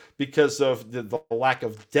receiver, because of the lack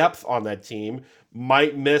of depth on that team,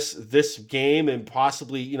 might miss this game and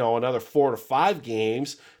possibly, another 4 to 5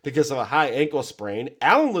 games because of a high ankle sprain.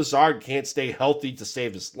 Alan Lazard can't stay healthy to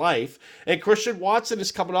save his life. And Christian Watson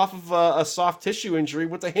is coming off of a soft tissue injury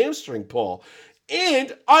with a hamstring pull.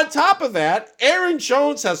 And on top of that, Aaron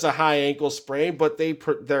Jones has a high ankle sprain, but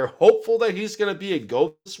they're hopeful that he's going to be a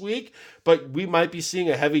go this week. But we might be seeing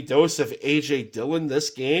a heavy dose of A.J. Dillon this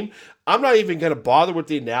game. I'm not even going to bother with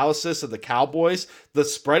the analysis of the Cowboys. The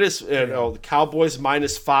spread is, the Cowboys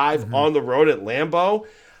 -5 on the road at Lambeau.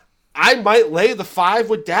 I might lay the 5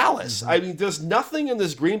 with Dallas. I mean, there's nothing in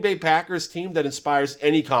this Green Bay Packers team that inspires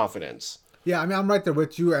any confidence. Yeah, I mean, I'm right there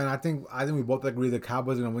with you, and I think we both agree the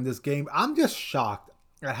Cowboys are going to win this game. I'm just shocked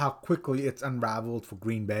at how quickly it's unraveled for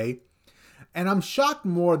Green Bay. And I'm shocked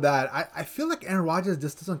more that I feel like Aaron Rodgers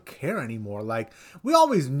just doesn't care anymore. Like, we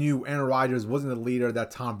always knew Aaron Rodgers wasn't the leader that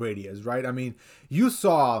Tom Brady is, right? I mean, you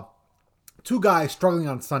saw 2 guys struggling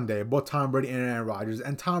on Sunday, both Tom Brady and Aaron Rodgers,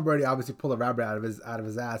 and Tom Brady obviously pulled a rabbit out of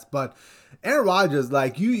his ass. But Aaron Rodgers,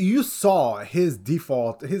 like, you saw his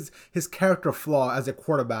default, his character flaw as a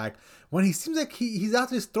quarterback when he seems like he's out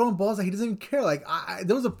there throwing balls that he doesn't even care. Like,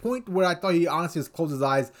 there was a point where I thought he honestly just closed his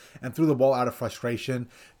eyes and threw the ball out of frustration,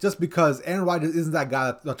 just because Aaron Rodgers isn't that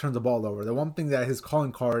guy that turns the ball over. The one thing that his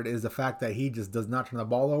calling card is the fact that he just does not turn the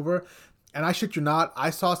ball over. And I shit you not, I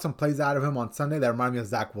saw some plays out of him on Sunday that remind me of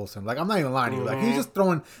Zach Wilson. Like, I'm not even lying to you. Like, he's just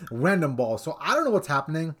throwing random balls. So I don't know what's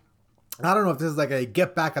happening. I don't know if this is like a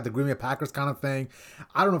get back at the Green Bay Packers kind of thing.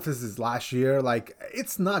 I don't know if this is last year. Like,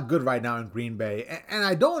 it's not good right now in Green Bay. And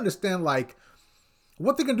I don't understand, like,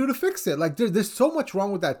 what they can do to fix it. Like there's so much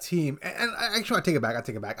wrong with that team. And actually, I take it back.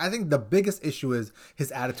 I think the biggest issue is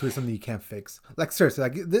his attitude is something you can't fix. Like seriously,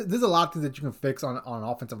 like there's a lot of things that you can fix on an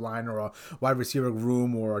offensive line or a wide receiver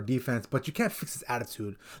room or a defense, but you can't fix his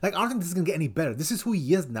attitude. Like I don't think this is gonna get any better. This is who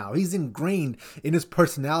he is now. He's ingrained in his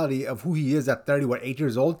personality of who he is at 8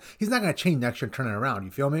 years old. He's not gonna change next year and turn it around.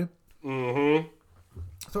 You feel me? Mm-hmm.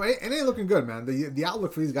 So it ain't looking good, man. The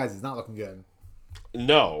outlook for these guys is not looking good.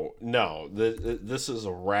 No. This is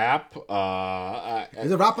a wrap.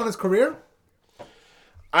 Is it a wrap on his career?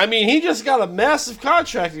 I mean, he just got a massive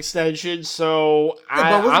contract extension, so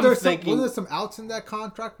yeah, I'm thinking... wasn't there some outs in that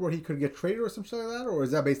contract where he could get traded or something like that? Or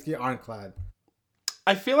is that basically ironclad?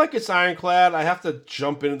 I feel like it's ironclad. I have to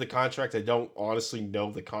jump into the contract. I don't honestly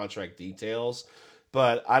know the contract details.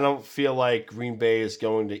 But I don't feel like Green Bay is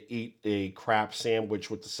going to eat a crap sandwich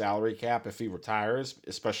with the salary cap if he retires,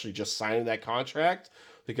 especially just signing that contract,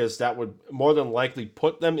 because that would more than likely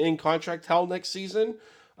put them in contract hell next season.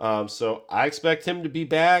 So I expect him to be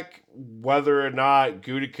back. Whether or not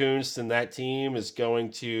Gutekunst and that team is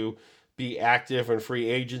going to be active in free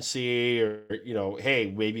agency, or,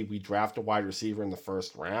 hey, maybe we draft a wide receiver in the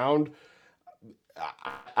first round.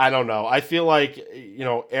 I don't know. I feel like,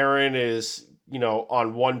 Aaron is...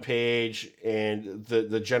 on one page, and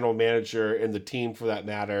the general manager and the team, for that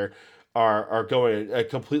matter, are going a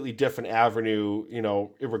completely different avenue,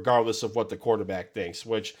 regardless of what the quarterback thinks,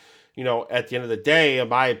 which, at the end of the day, in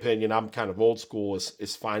my opinion, I'm kind of old school,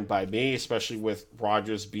 is fine by me, especially with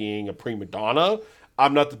Rodgers being a prima donna.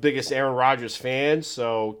 I'm not the biggest Aaron Rodgers fan,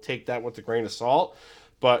 so take that with a grain of salt.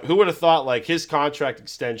 But who would have thought, like, his contract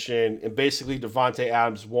extension and basically Devontae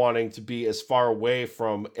Adams wanting to be as far away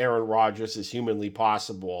from Aaron Rodgers as humanly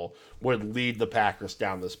possible would lead the Packers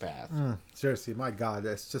down this path? Seriously, my God,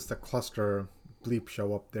 it's just a cluster bleep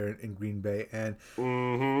show up there in Green Bay. And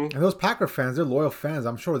Mm-hmm. and those Packer fans, they're loyal fans.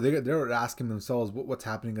 I'm sure they're asking themselves what's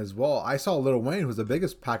happening as well. I saw Lil Wayne, who's the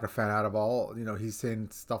biggest Packer fan out of all. He's saying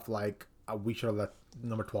stuff like, we should have let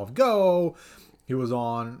number 12 go. He was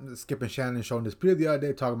on Skip and Shannon showing this video the other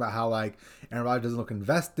day talking about how, like, Aaron Rodgers doesn't look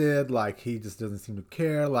invested, like, he just doesn't seem to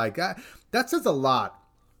care. Like, that says a lot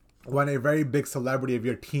when a very big celebrity of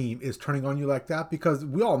your team is turning on you like that, because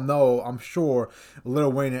we all know, I'm sure,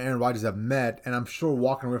 Lil Wayne and Aaron Rodgers have met, and I'm sure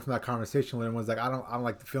walking away from that conversation, Lil Wayne's like, I don't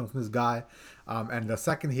like the feeling from this guy. And the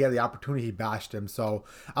second he had the opportunity, he bashed him. So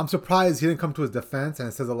I'm surprised he didn't come to his defense, and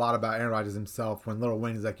it says a lot about Aaron Rodgers himself when Lil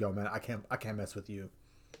Wayne is like, yo, man, I can't mess with you.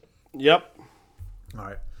 Yep. All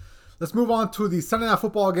right. Let's move on to the Sunday Night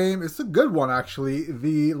Football game. It's a good one, actually.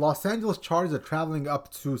 The Los Angeles Chargers are traveling up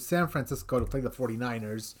to San Francisco to play the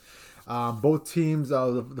 49ers. Both teams,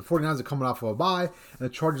 the 49ers are coming off of a bye, and the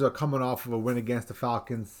Chargers are coming off of a win against the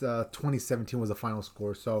Falcons. 2017 was the final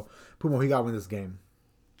score. So, Puma, who you got to win this game?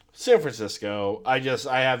 San Francisco. I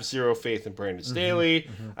have zero faith in Brandon Staley.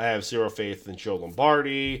 I have zero faith in Joe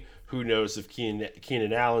Lombardi. Who knows if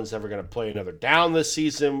Keenan Allen's ever going to play another down this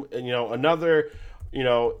season? And, another...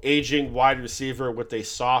 aging wide receiver with a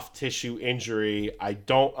soft tissue injury. I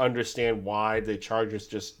don't understand why the Chargers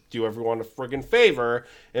just do everyone a friggin' favor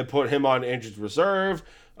and put him on injured reserve.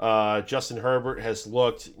 Justin Herbert has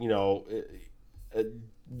looked,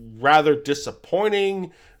 rather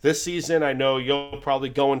disappointing this season. I know you'll probably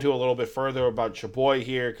go into a little bit further about your boy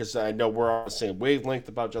here, because I know we're on the same wavelength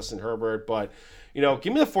about Justin Herbert, but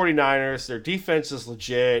give me the 49ers. Their defense is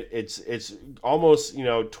legit. It's almost,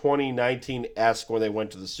 2019-esque when they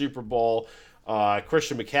went to the Super Bowl.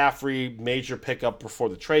 Christian McCaffrey, major pickup before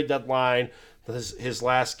the trade deadline. His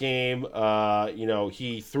last game,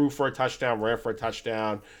 he threw for a touchdown, ran for a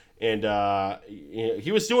touchdown, and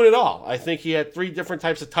he was doing it all. I think he had 3 different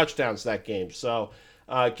types of touchdowns that game. So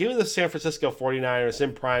give me the San Francisco 49ers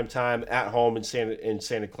in prime time at home in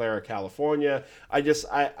Santa Clara, California.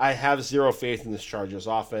 I have zero faith in this Chargers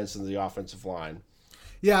offense and the offensive line.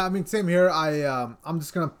 Yeah, I mean, same here. I'm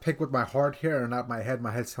just going to pick with my heart here and not my head.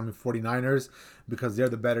 My head's telling me 49ers because they're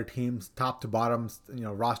the better teams, top to bottom.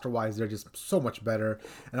 Roster-wise, they're just so much better.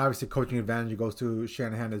 And obviously, coaching advantage goes to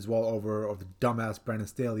Shanahan as well over the dumbass Brandon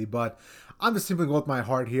Staley. But I'm just simply going with my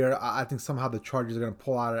heart here. I think somehow the Chargers are going to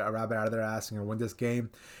pull out a rabbit out of their ass and going to win this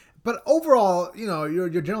game. But overall,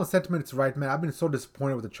 your general sentiment is right, man. I've been so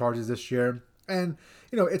disappointed with the Chargers this year. And,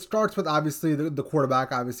 it starts with, obviously, the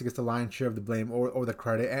quarterback obviously gets the lion's share of the blame or the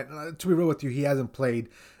credit. And to be real with you, he hasn't played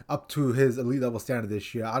up to his elite level standard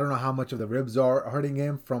this year. I don't know how much of the ribs are hurting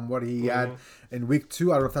him from what he had in week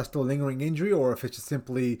 2. I don't know if that's still a lingering injury or if it's just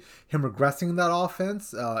simply him regressing in that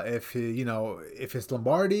offense. If it's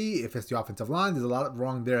Lombardi, if it's the offensive line, there's a lot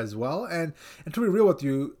wrong there as well. And to be real with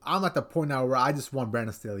you, I'm at the point now where I just want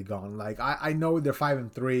Brandon Staley gone. Like I know they're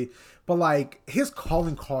 5-3, but like his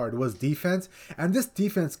calling card was defense, and this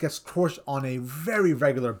defense gets crushed on a very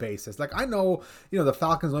regular basis. Like I know, the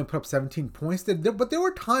Falcons only put up 17 points, but there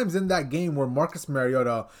were times in that game where Marcus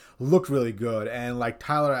Mariota looked really good, and like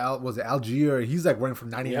Tyler Algier, he's like running from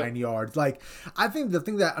 99 yards. Like I think the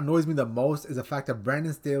thing that annoys me the most is the fact that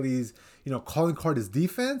Brandon Staley's calling card is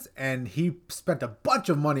defense, and he spent a bunch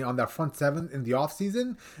of money on that front seven in the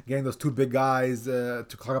offseason, getting those 2 big guys to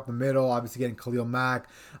clog up the middle, obviously getting Khalil Mack.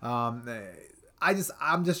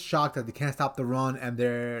 I'm just shocked that they can't stop the run, and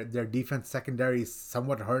their defense secondary is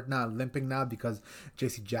somewhat hurt now, limping now because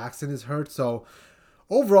J.C. Jackson is hurt. So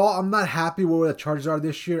overall, I'm not happy with where the Chargers are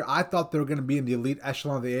this year. I thought they were going to be in the elite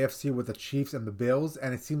echelon of the AFC with the Chiefs and the Bills,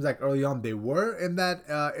 and it seems like early on they were in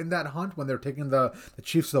that hunt when they were taking the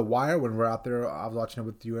Chiefs to the wire when we're out there. I was watching it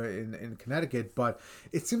with you in Connecticut, but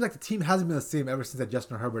it seems like the team hasn't been the same ever since that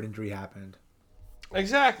Justin Herbert injury happened.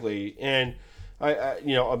 Exactly, and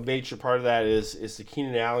a major part of that is the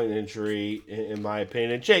Keenan Allen injury, in my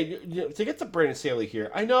opinion. And Jay, to get to Brandon Staley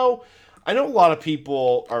here, I know a lot of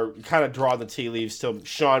people are kind of drawing the tea leaves to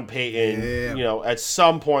Sean Payton, at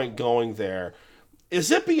some point going there. Is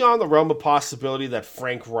it beyond the realm of possibility that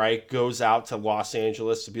Frank Reich goes out to Los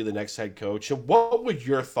Angeles to be the next head coach? And what would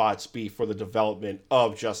your thoughts be for the development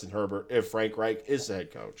of Justin Herbert if Frank Reich is the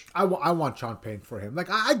head coach? I want Sean Payton for him. Like,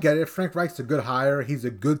 I get it. Frank Reich's a good hire. He's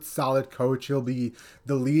a good, solid coach. He'll be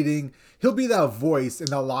he'll be that voice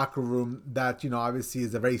in the locker room that, obviously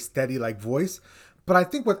is a very steady, voice. But I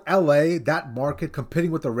think with LA, that market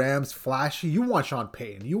competing with the Rams, flashy, you want Sean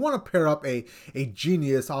Payton. You want to pair up a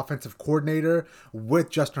genius offensive coordinator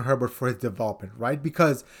with Justin Herbert for his development, right?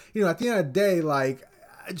 Because, at the end of the day,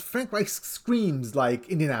 Frank Reich screams like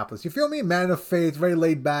Indianapolis. You feel me? Man of faith, very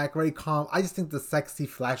laid back, very calm. I just think the sexy,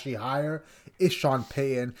 flashy hire is Sean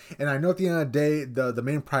Payton. And I know at the end of the day, the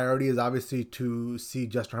main priority is obviously to see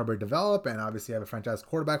Justin Herbert develop and obviously have a franchise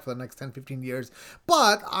quarterback for the next 10, 15 years.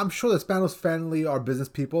 But I'm sure the Spanos family are business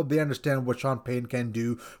people. They understand what Sean Payton can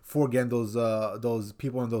do for, again, those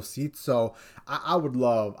people in those seats. So I would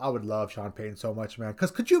love Sean Payton so much, man.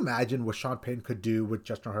 Because could you imagine what Sean Payton could do with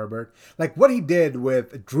Justin Herbert? Like what he did with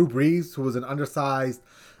Drew Brees, who was an undersized,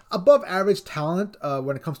 above average talent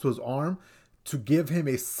when it comes to his arm, to give him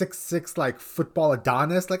a 6'6" football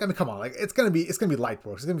Adonis. Come on, it's gonna be light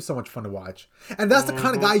work. It's gonna be so much fun to watch, and that's the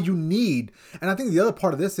kind of guy you need. And I think the other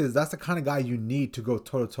part of this is that's the kind of guy you need to go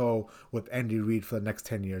toe to toe with Andy Reid for the next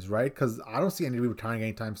 10 years, right? Because I don't see Andy Reid retiring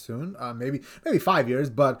anytime soon. Maybe 5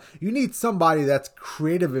 years, but you need somebody that's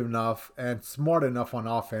creative enough and smart enough on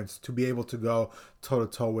offense to be able to go toe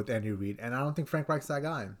to toe with Andy Reid. And I don't think Frank Reich's that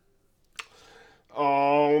guy.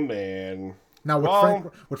 Oh man. Now,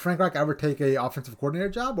 would Frank Reich ever take a offensive coordinator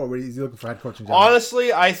job, or is he looking for a head coaching job?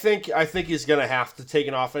 Honestly, I think he's going to have to take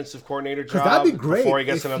an offensive coordinator job that'd be great before he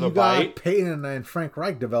gets another bite. You got Payton and Frank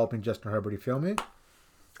Reich developing Justin Herbert. You feel me?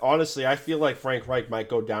 Honestly, I feel like Frank Reich might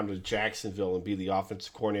go down to Jacksonville and be the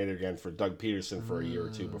offensive coordinator again for Doug Peterson for a year or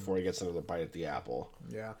two before he gets another bite at the apple.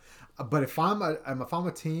 Yeah, but if I'm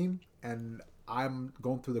a team and I'm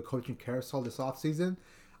going through the coaching carousel this offseason,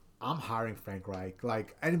 I'm hiring Frank Reich.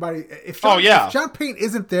 Like anybody, if Sean Payton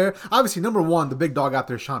isn't there, obviously number one, the big dog out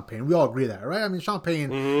there is Sean Payton. We all agree that, right? I mean, Sean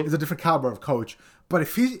Payton is a different caliber of coach. But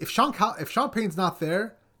if Sean Payton's not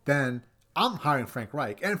there, then I'm hiring Frank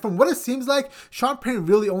Reich. And from what it seems like, Sean Payton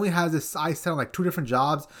really only has his eyes set on 2 different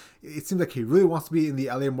jobs. It seems like he really wants to be in the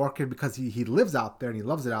LA market because he lives out there and he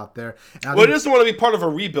loves it out there. And he doesn't want to be part of a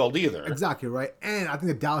rebuild either. Exactly, right? And I think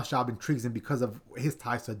the Dallas job intrigues him because of his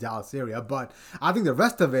ties to the Dallas area. But I think the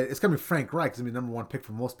rest of it's going to be Frank Reich. It's going to be the number 1 pick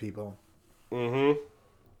for most people. Mm-hmm.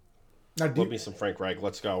 Love me some Frank Reich.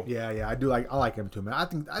 Let's go. Yeah, I do I like him too, man.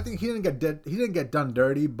 I think he didn't get done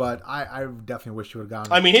dirty, but I definitely wish he would have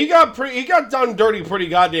gone. I mean, he got done dirty pretty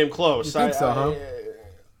goddamn close. You think so, huh?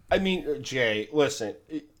 I mean, Jay, listen,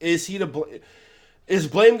 is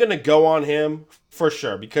blame going to go on him? For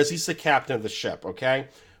sure, because he's the captain of the ship, okay?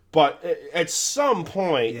 But at some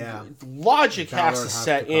point, logic has to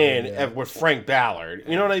set in with Frank Ballard.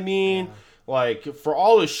 You know what I mean? Yeah. Like, for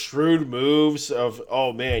all his shrewd moves of,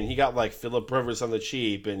 oh man, he got like Phillip Rivers on the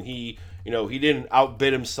cheap, and he didn't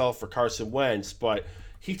outbid himself for Carson Wentz, but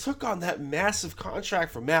he took on that massive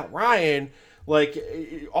contract for Matt Ryan. Like,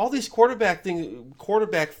 all these quarterback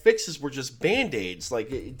fixes were just Band-Aids.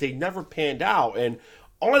 Like, they never panned out. And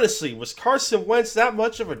honestly, was Carson Wentz that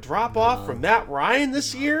much of a drop off from Matt Ryan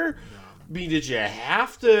this year? No. I mean, did you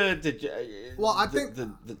have to? Did you, Well, I think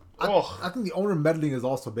I think the owner meddling is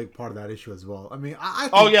also a big part of that issue as well. I mean, I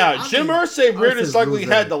think, oh yeah, Jim Irsay reared his ugly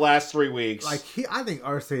head the last 3 weeks. Like I think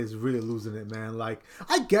Irsay is really losing it, man. Like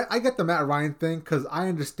I get the Matt Ryan thing because I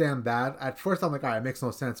understand that. At first, I'm like, all right, it makes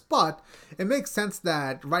no sense, but it makes sense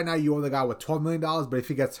that right now you owe the guy with $12 million, but if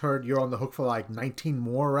he gets hurt, you're on the hook for like 19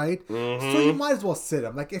 more, right? Mm-hmm. So you might as well sit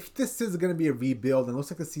him. Like if this is going to be a rebuild and it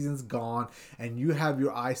looks like the season's gone, and you have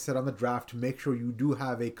your eyes set on the draft to make sure you do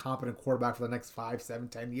have a competent quarterback for the next 5, 7,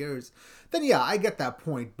 10 years, then yeah, I get that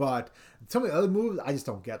point. But some of the other moves, I just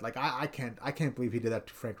don't get. Like I can't believe he did that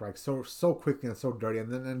to Frank Reich so quickly and so dirty,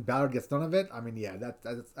 and then Ballard gets none of it. I mean, yeah, that's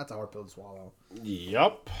a hard pill to swallow.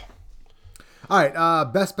 Yep. All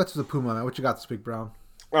right, best bets for the Puma, man. What you got this week, Brown?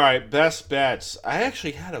 All right, best bets. I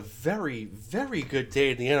actually had a very, very good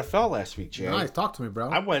day in the NFL last week, Jay. Nice, talk to me, bro.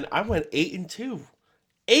 I went 8-2.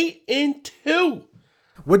 8-2.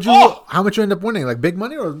 Would you? Oh! How much you end up winning? Like big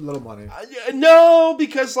money or little money? No,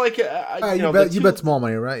 because like you bet small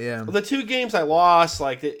money, right? Yeah. The 2 games I lost,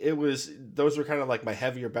 like it was those were kind of like my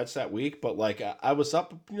heavier bets that week. But like I was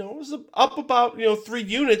up, up about 3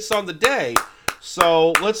 units on the day.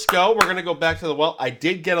 So let's go. We're gonna go back to the I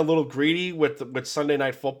did get a little greedy with Sunday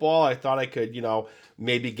Night Football. I thought I could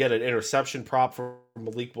maybe get an interception prop from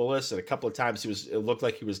Malik Willis, and a couple of times it looked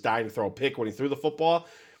like he was dying to throw a pick when he threw the football.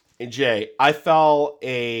 And Jay, I fell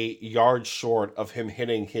a yard short of him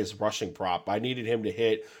hitting his rushing prop. I needed him to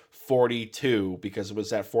hit 42 because it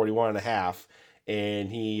was at 41.5, and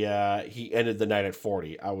he ended the night at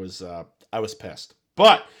 40. I was pissed,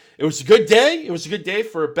 but it was a good day. It was a good day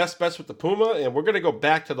for best bets with the Puma, and we're gonna go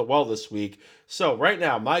back to the well this week. So right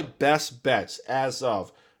now, my best bets as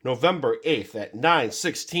of November 8th at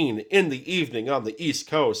 9:16 in the evening on the East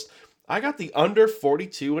Coast. I got the under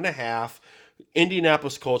 42.5.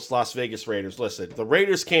 Indianapolis Colts, Las Vegas Raiders. Listen, the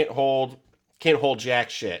Raiders can't hold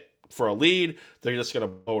jack shit for a lead. They're just going to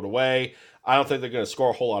blow it away. I don't think they're going to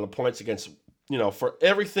score a whole lot of points against, for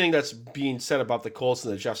everything that's being said about the Colts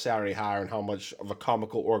and the Jeff Saturday hire and how much of a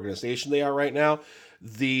comical organization they are right now.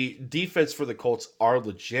 The defense for the Colts are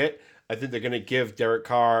legit. I think they're going to give Derek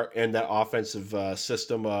Carr and that offensive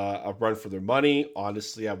system a run for their money.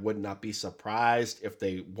 Honestly, I would not be surprised if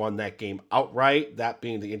they won that game outright, that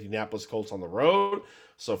being the Indianapolis Colts on the road.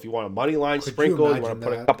 So if you want a money line sprinkle, you want to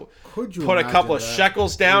put a couple of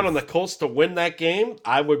shekels down on the Colts to win that game,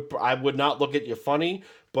 I would not look at you funny.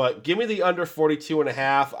 But give me the under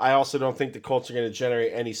 42.5. I also don't think the Colts are going to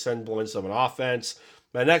generate any semblance of an offense.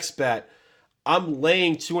 My next bet, I'm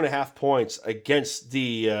laying 2.5 points against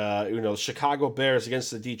the Chicago Bears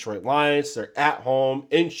against the Detroit Lions. They're at home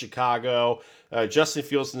in Chicago. Justin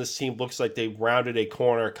Fields and this team looks like they rounded a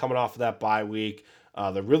corner coming off of that bye week.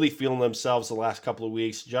 They're really feeling themselves the last couple of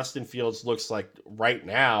weeks. Justin Fields looks like right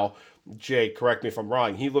now, Jay, correct me if I'm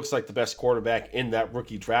wrong, he looks like the best quarterback in that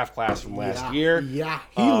rookie draft class from last year. Yeah,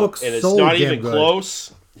 he looks and it's so not even good.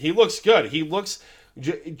 close. He looks good.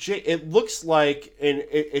 It looks like, and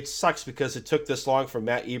it sucks because it took this long for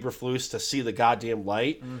Matt Eberflus to see the goddamn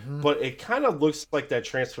light, but it kind of looks like that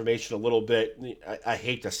transformation a little bit. I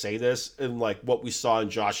hate to say this, in like what we saw in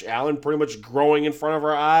Josh Allen, pretty much growing in front of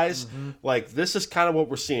our eyes. Like this is kind of what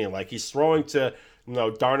we're seeing. Like he's throwing to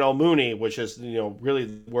Darnell Mooney, which is really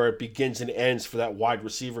where it begins and ends for that wide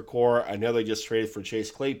receiver core. I know they just traded for Chase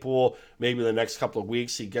Claypool. Maybe in the next couple of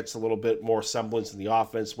weeks he gets a little bit more semblance in the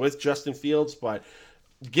offense with Justin Fields, but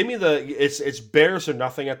give me it's Bears or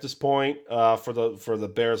nothing at this point for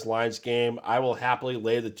the Bears Lions game. I will happily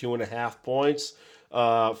lay the 2.5 points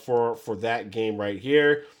for that game right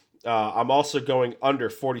here. I'm also going under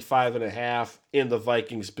 45.5 in the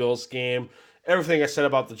Vikings Bills game. Everything I said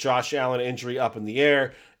about the Josh Allen injury up in the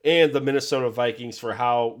air, and the Minnesota Vikings for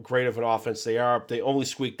how great of an offense they are. They only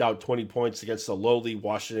squeaked out 20 points against the lowly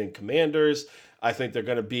Washington Commanders. I think they're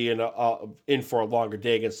going to be in for a longer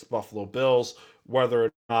day against the Buffalo Bills, whether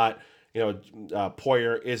or not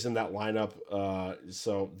Poyer is in that lineup.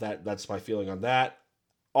 So that's my feeling on that.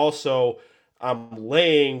 Also, I'm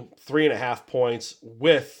laying 3.5 points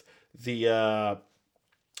with the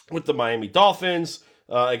Miami Dolphins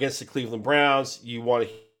against the Cleveland Browns. You want to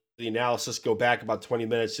hear the analysis, go back about 20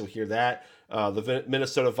 minutes, you'll hear that. The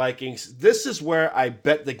Minnesota Vikings. This is where I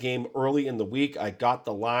bet the game early in the week. I got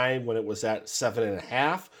the line when it was at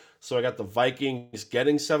 7.5. So I got the Vikings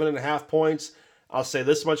getting 7.5 points. I'll say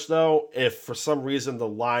this much, though. If for some reason the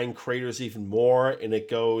line craters even more and it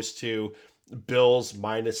goes to Bills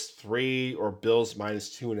 -3 or Bills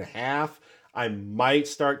 -2.5, I might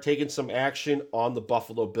start taking some action on the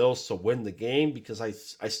Buffalo Bills to win the game because I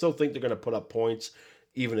still think they're going to put up points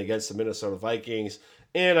even against the Minnesota Vikings.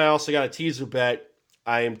 And I also got a teaser bet.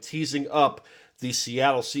 I am teasing up the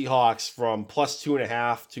Seattle Seahawks from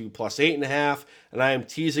 +2.5 to +8.5, and I am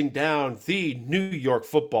teasing down the New York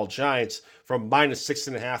Football Giants from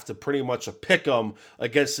 -6.5 to pretty much a pick 'em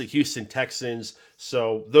against the Houston Texans.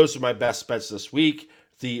 So those are my best bets this week.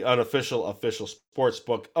 The unofficial official sports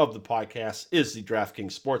book of the podcast is the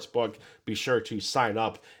DraftKings Sportsbook. Be sure to sign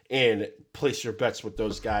up and place your bets with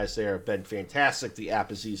those guys. They have been fantastic. The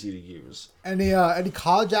app is easy to use. Any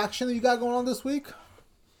college action that you got going on this week?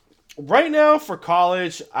 Right now for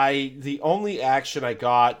college, the only action I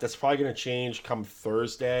got that's probably going to change come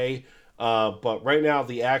Thursday. But right now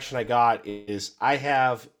the action I got is I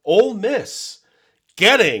have Ole Miss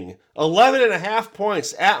getting 11.5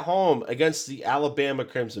 points at home against the Alabama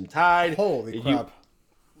Crimson Tide. Holy crap.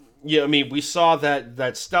 Yeah, I mean, we saw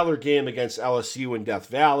that stellar game against LSU in Death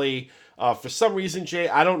Valley. For some reason, Jay,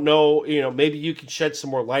 I don't know, maybe you can shed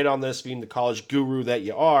some more light on this, being the college guru that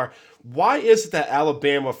you are. Why is it that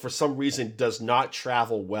Alabama, for some reason, does not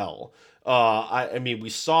travel well? I mean, we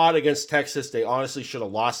saw it against Texas. They honestly should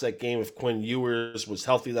have lost that game if Quinn Ewers was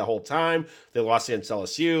healthy the whole time. They lost against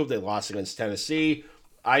LSU. They lost against Tennessee.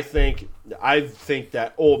 I think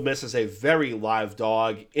that Ole Miss is a very live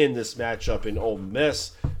dog in this matchup in Ole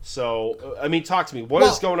Miss. So, I mean, talk to me. What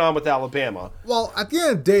is going on with Alabama? Well, at the end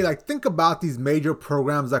of the day, think about these major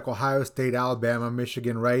programs like Ohio State, Alabama,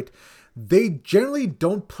 Michigan, right? They generally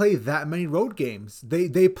don't play that many road games.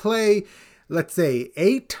 They play, let's say,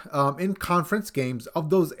 8 in conference games. Of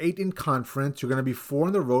those 8 in conference, you're going to be 4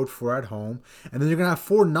 on the road, 4 at home. And then you're going to have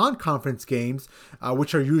 4 non-conference games,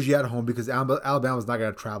 which are usually at home because Alabama's not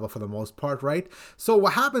going to travel for the most part, right? So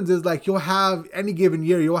what happens is, you'll have, any given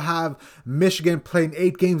year, you'll have Michigan playing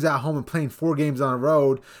 8 games at home and playing 4 games on the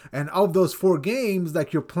road. And of those 4 games,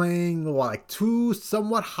 you're playing, 2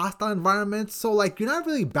 somewhat hostile environments. So, you're not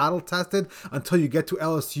really battle-tested until you get to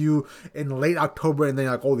LSU in late October, and then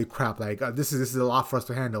you're like, holy crap, this is a lot for us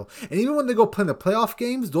to handle. And even when they go play in the playoff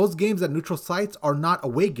games, those games at neutral sites are not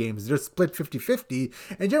away games. They're split 50-50.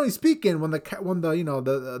 And generally speaking, when the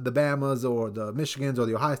Bamas or the Michigans or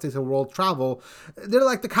the Ohio States of the world travel, they're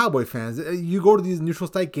like the Cowboy fans. You go to these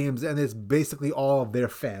neutral site games and it's basically all of their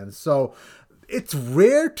fans. So it's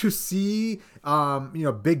rare to see,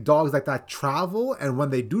 big dogs like that travel. And when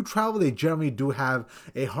they do travel, they generally do have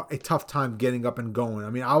a tough time getting up and going. I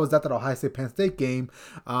mean, I was at that Ohio State Penn State game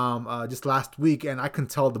just last week, and I can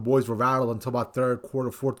tell the boys were rattled until about third quarter,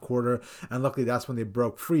 fourth quarter, and luckily that's when they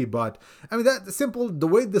broke free. But I mean, that's simple. The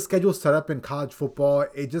way the schedule's set up in college football,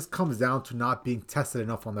 it just comes down to not being tested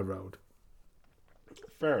enough on the road.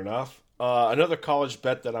 Fair enough. Another college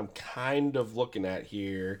bet that I'm kind of looking at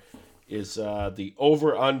here is the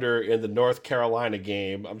over/under in the North Carolina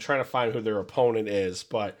game. I'm trying to find who their opponent is,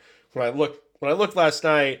 but when I looked last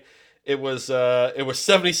night, it was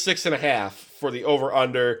 76.5 for the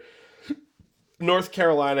over/under. North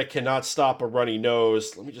Carolina cannot stop a runny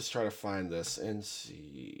nose. Let me just try to find this and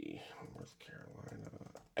see. North Carolina.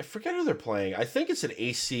 I forget who they're playing. I think it's an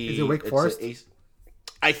AC. Is it Wake Forest?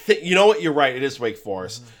 I think, you know what, you're right. It is Wake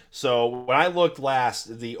Forest. Mm-hmm. So when I looked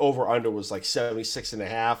last, the over/under was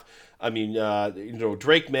 76.5. I mean,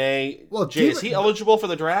 Drake May. Well, Jay, is he eligible for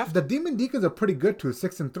the draft? The Demon Deacons are pretty good too,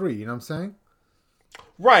 6-3. You know what I'm saying?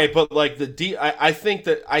 Right, but I think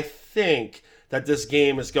that this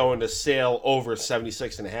game is going to sail over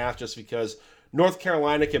 76.5 just because North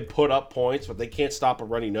Carolina can put up points, but they can't stop a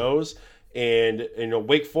runny nose. And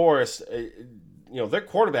Wake Forest, their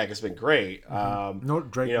quarterback has been great.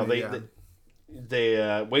 Drake.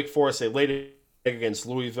 They Wake Forest, they laid it against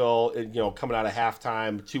Louisville, coming out of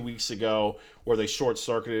halftime 2 weeks ago, where they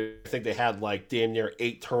short-circuited. I think they had damn near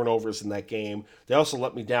 8 turnovers in that game. They also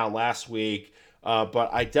let me down last week, but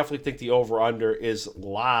I definitely think the over/under is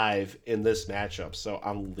live in this matchup. So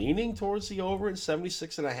I'm leaning towards the over in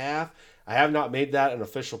 76.5. I have not made that an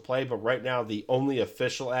official play, but right now the only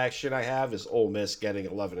official action I have is Ole Miss getting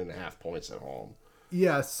 11.5 points at home.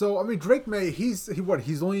 Yeah, so I mean Drake May, he's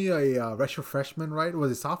only a redshirt freshman, right? Was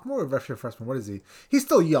he sophomore or redshirt freshman? What is he? He's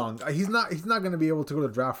still young. He's not going to be able to go to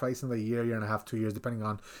the draft right in a year and a half, 2 years, depending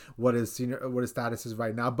on what his status is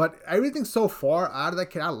right now. But everything so far out of that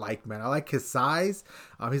kid, I like his size.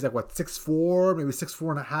 He's 6'4", maybe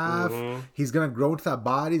 6'4.5". Mm-hmm. He's gonna grow into that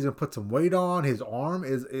body. He's gonna put some weight on. His arm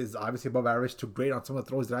is obviously above average to great on some of the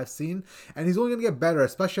throws that I've seen, and he's only gonna get better,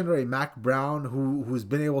 especially under a Mac Brown who's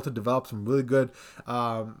been able to develop some really good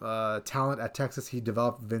talent at Texas. He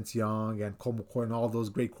developed Vince Young and Cole McCoy and all those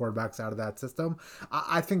great quarterbacks out of that system.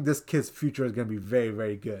 I think this kid's future is going to be very,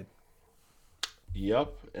 very good.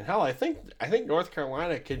 Yep. And hell, I think North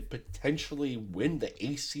Carolina could potentially win the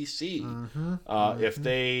ACC if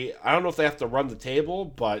they. I don't know if they have to run the table,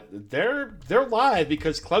 but they're live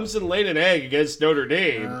because Clemson laid an egg against Notre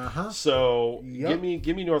Dame. So give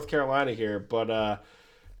me North Carolina here, but.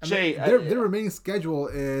 Jay, their remaining schedule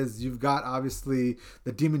is you've got obviously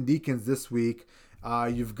the Demon Deacons this week.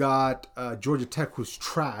 You've got Georgia Tech, who's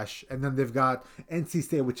trash, and then they've got NC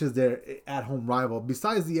State, which is their at-home rival.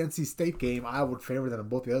 Besides the NC State game, I would favor them in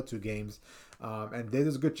both the other two games, and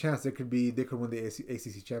there's a good chance they could win the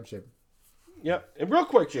ACC championship. Yep, and real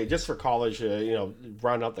quick, Jay, just for college,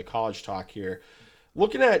 round out the college talk here.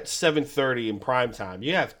 Looking at 7:30 in prime time,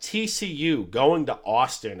 you have TCU going to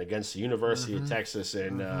Austin against the University of Texas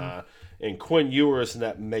and Quinn Ewers and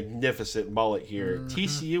that magnificent mullet here.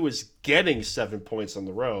 TCU is getting 7 points on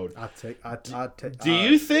the road. I'll take. Do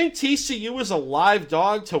you think TCU is a live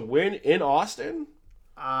dog to win in Austin?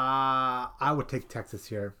 I would take Texas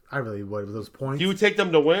here. I really would with those points. You would take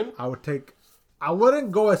them to win? I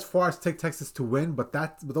wouldn't go as far as take Texas to win, but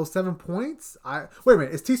with those 7 points, wait a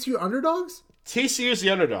minute. Is TCU underdogs? TCU is the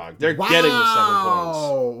underdog. They're getting the 7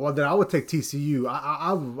 points. Well, then I would take TCU.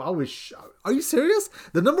 I wish. Are you serious?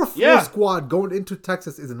 The number 4 squad going into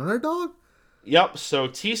Texas is an underdog? Yep. So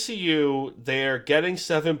TCU, they're getting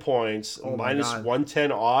 7 points, minus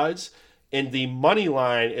 110 odds, and the money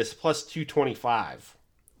line is plus 225.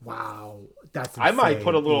 Wow, that's insane. I might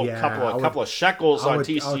put a couple of shekels on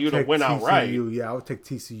TCU to win outright. Yeah, I would take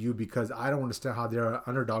TCU because I don't understand how they're an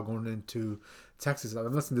underdog going into Texas.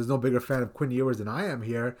 I'm listening. There's no bigger fan of Quinn Ewers than I am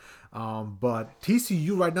here, but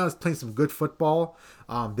TCU right now is playing some good football.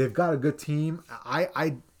 They've got a good team.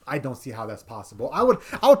 I don't see how that's possible. I would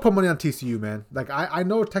put money on TCU, man. Like I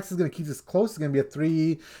know Texas is gonna keep this close. It's gonna be a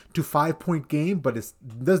 3 to 5 point game, but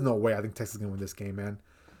there's no way I think Texas is gonna win this game, man.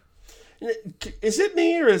 Is it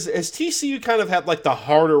me, or is TCU kind of had like the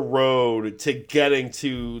harder road to getting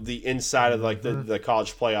to the inside of like the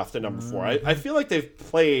college playoff, the number 4? I feel like they've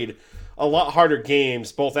played a lot harder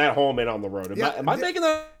games both at home and on the road. Am I making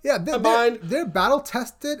that? Yeah, they're battle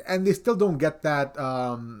tested, and they still don't get that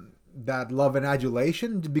that love and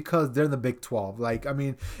adulation because they're in the Big 12. Like, I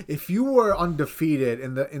mean, if you were undefeated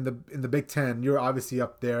in the Big 10, you're obviously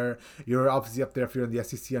up there. You're obviously up there if you're in the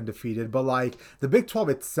SEC undefeated. But like the Big 12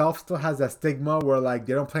 itself still has that stigma where like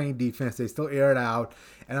they don't play any defense, they still air it out.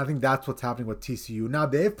 And I think that's what's happening with TCU. Now,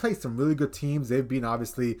 they've played some really good teams. They've beaten,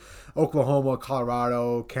 obviously, Oklahoma,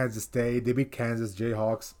 Colorado, Kansas State. They beat Kansas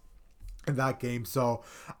Jayhawks in that game. So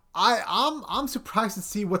I'm surprised to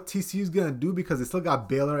see what TCU is going to do because they still got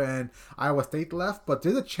Baylor and Iowa State left. But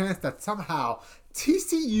there's a chance that somehow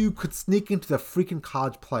TCU could sneak into the freaking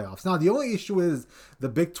college playoffs. Now, the only issue is the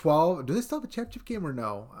Big 12. Do they still have a championship game or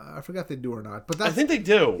no? I forgot if they do or not. But I think they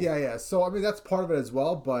do. Yeah. So, I mean, that's part of it as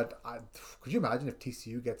well. But could you imagine if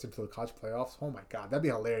TCU gets into the college playoffs? Oh, my God. That'd be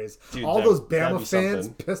hilarious. Dude, all those Bama fans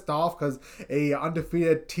pissed off because a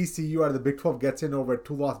undefeated TCU out of the Big 12 gets in over a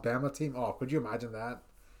 2-loss Bama team. Oh, could you imagine that?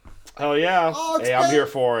 Oh, yeah. Hey, I'm here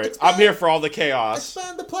for it. I'm here for all the chaos.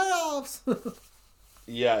 Expand the playoffs.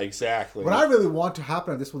 Yeah, exactly. What I really want to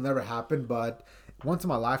happen, and this will never happen, but once in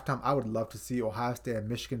my lifetime, I would love to see Ohio State and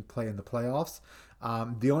Michigan play in the playoffs.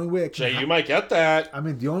 The only way it can you might get that. I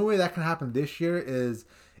mean, the only way that can happen this year is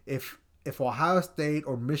if Ohio State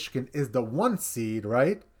or Michigan is the 1 seed,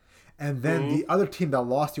 right? And then the other team that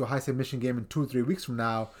lost the Ohio State Michigan game in 2 or 3 weeks from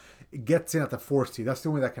now gets in at the 4 seed. That's the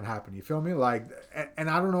only way that can happen. You feel me? Like, and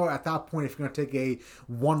I don't know at that point if you're going to take a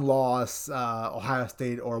 1-loss Ohio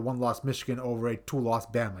State or a 1-loss Michigan over a 2-loss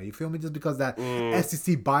Bama. You feel me? Just because that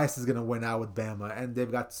SEC bias is going to win out with Bama, and they've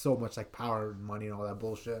got so much like power and money and all that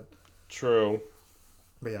bullshit. True.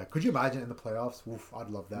 But yeah, could you imagine in the playoffs? Oof, I'd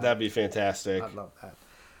love that. That'd be fantastic. I'd love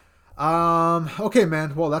that. Okay,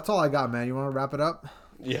 man. Well, that's all I got, man. You want to wrap it up?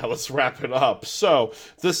 Yeah, let's wrap it up. So,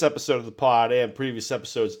 this episode of the pod and previous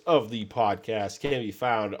episodes of the podcast can be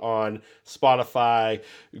found on Spotify,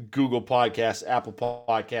 Google Podcasts, Apple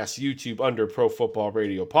Podcasts, YouTube under Pro Football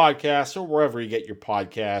Radio Podcast, or wherever you get your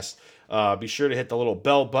podcasts. Be sure to hit the little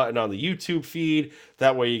bell button on the YouTube feed.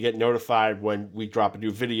 That way you get notified when we drop a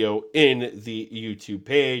new video in the YouTube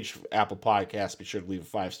page. Apple Podcasts, be sure to leave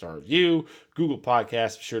a 5-star review. Google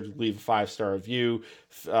Podcasts, be sure to leave a 5-star review.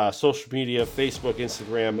 Social media, Facebook,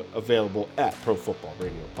 Instagram, available at Pro Football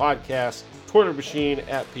Radio Podcast. Twitter machine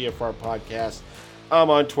at PFR Podcast. I'm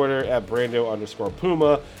on Twitter at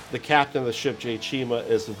Brando_Puma. The captain of the ship, Jay Chima,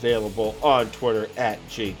 is available on Twitter at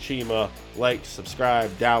Jay Chima. Like, subscribe,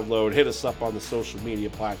 download, hit us up on the social media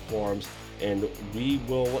platforms, and we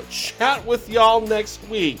will chat with y'all next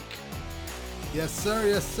week. Yes, sir.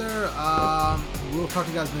 Yes, sir. We'll talk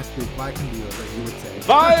to you guys next week. Bye, con Dios, as you would say.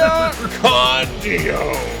 Via con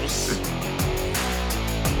Dios.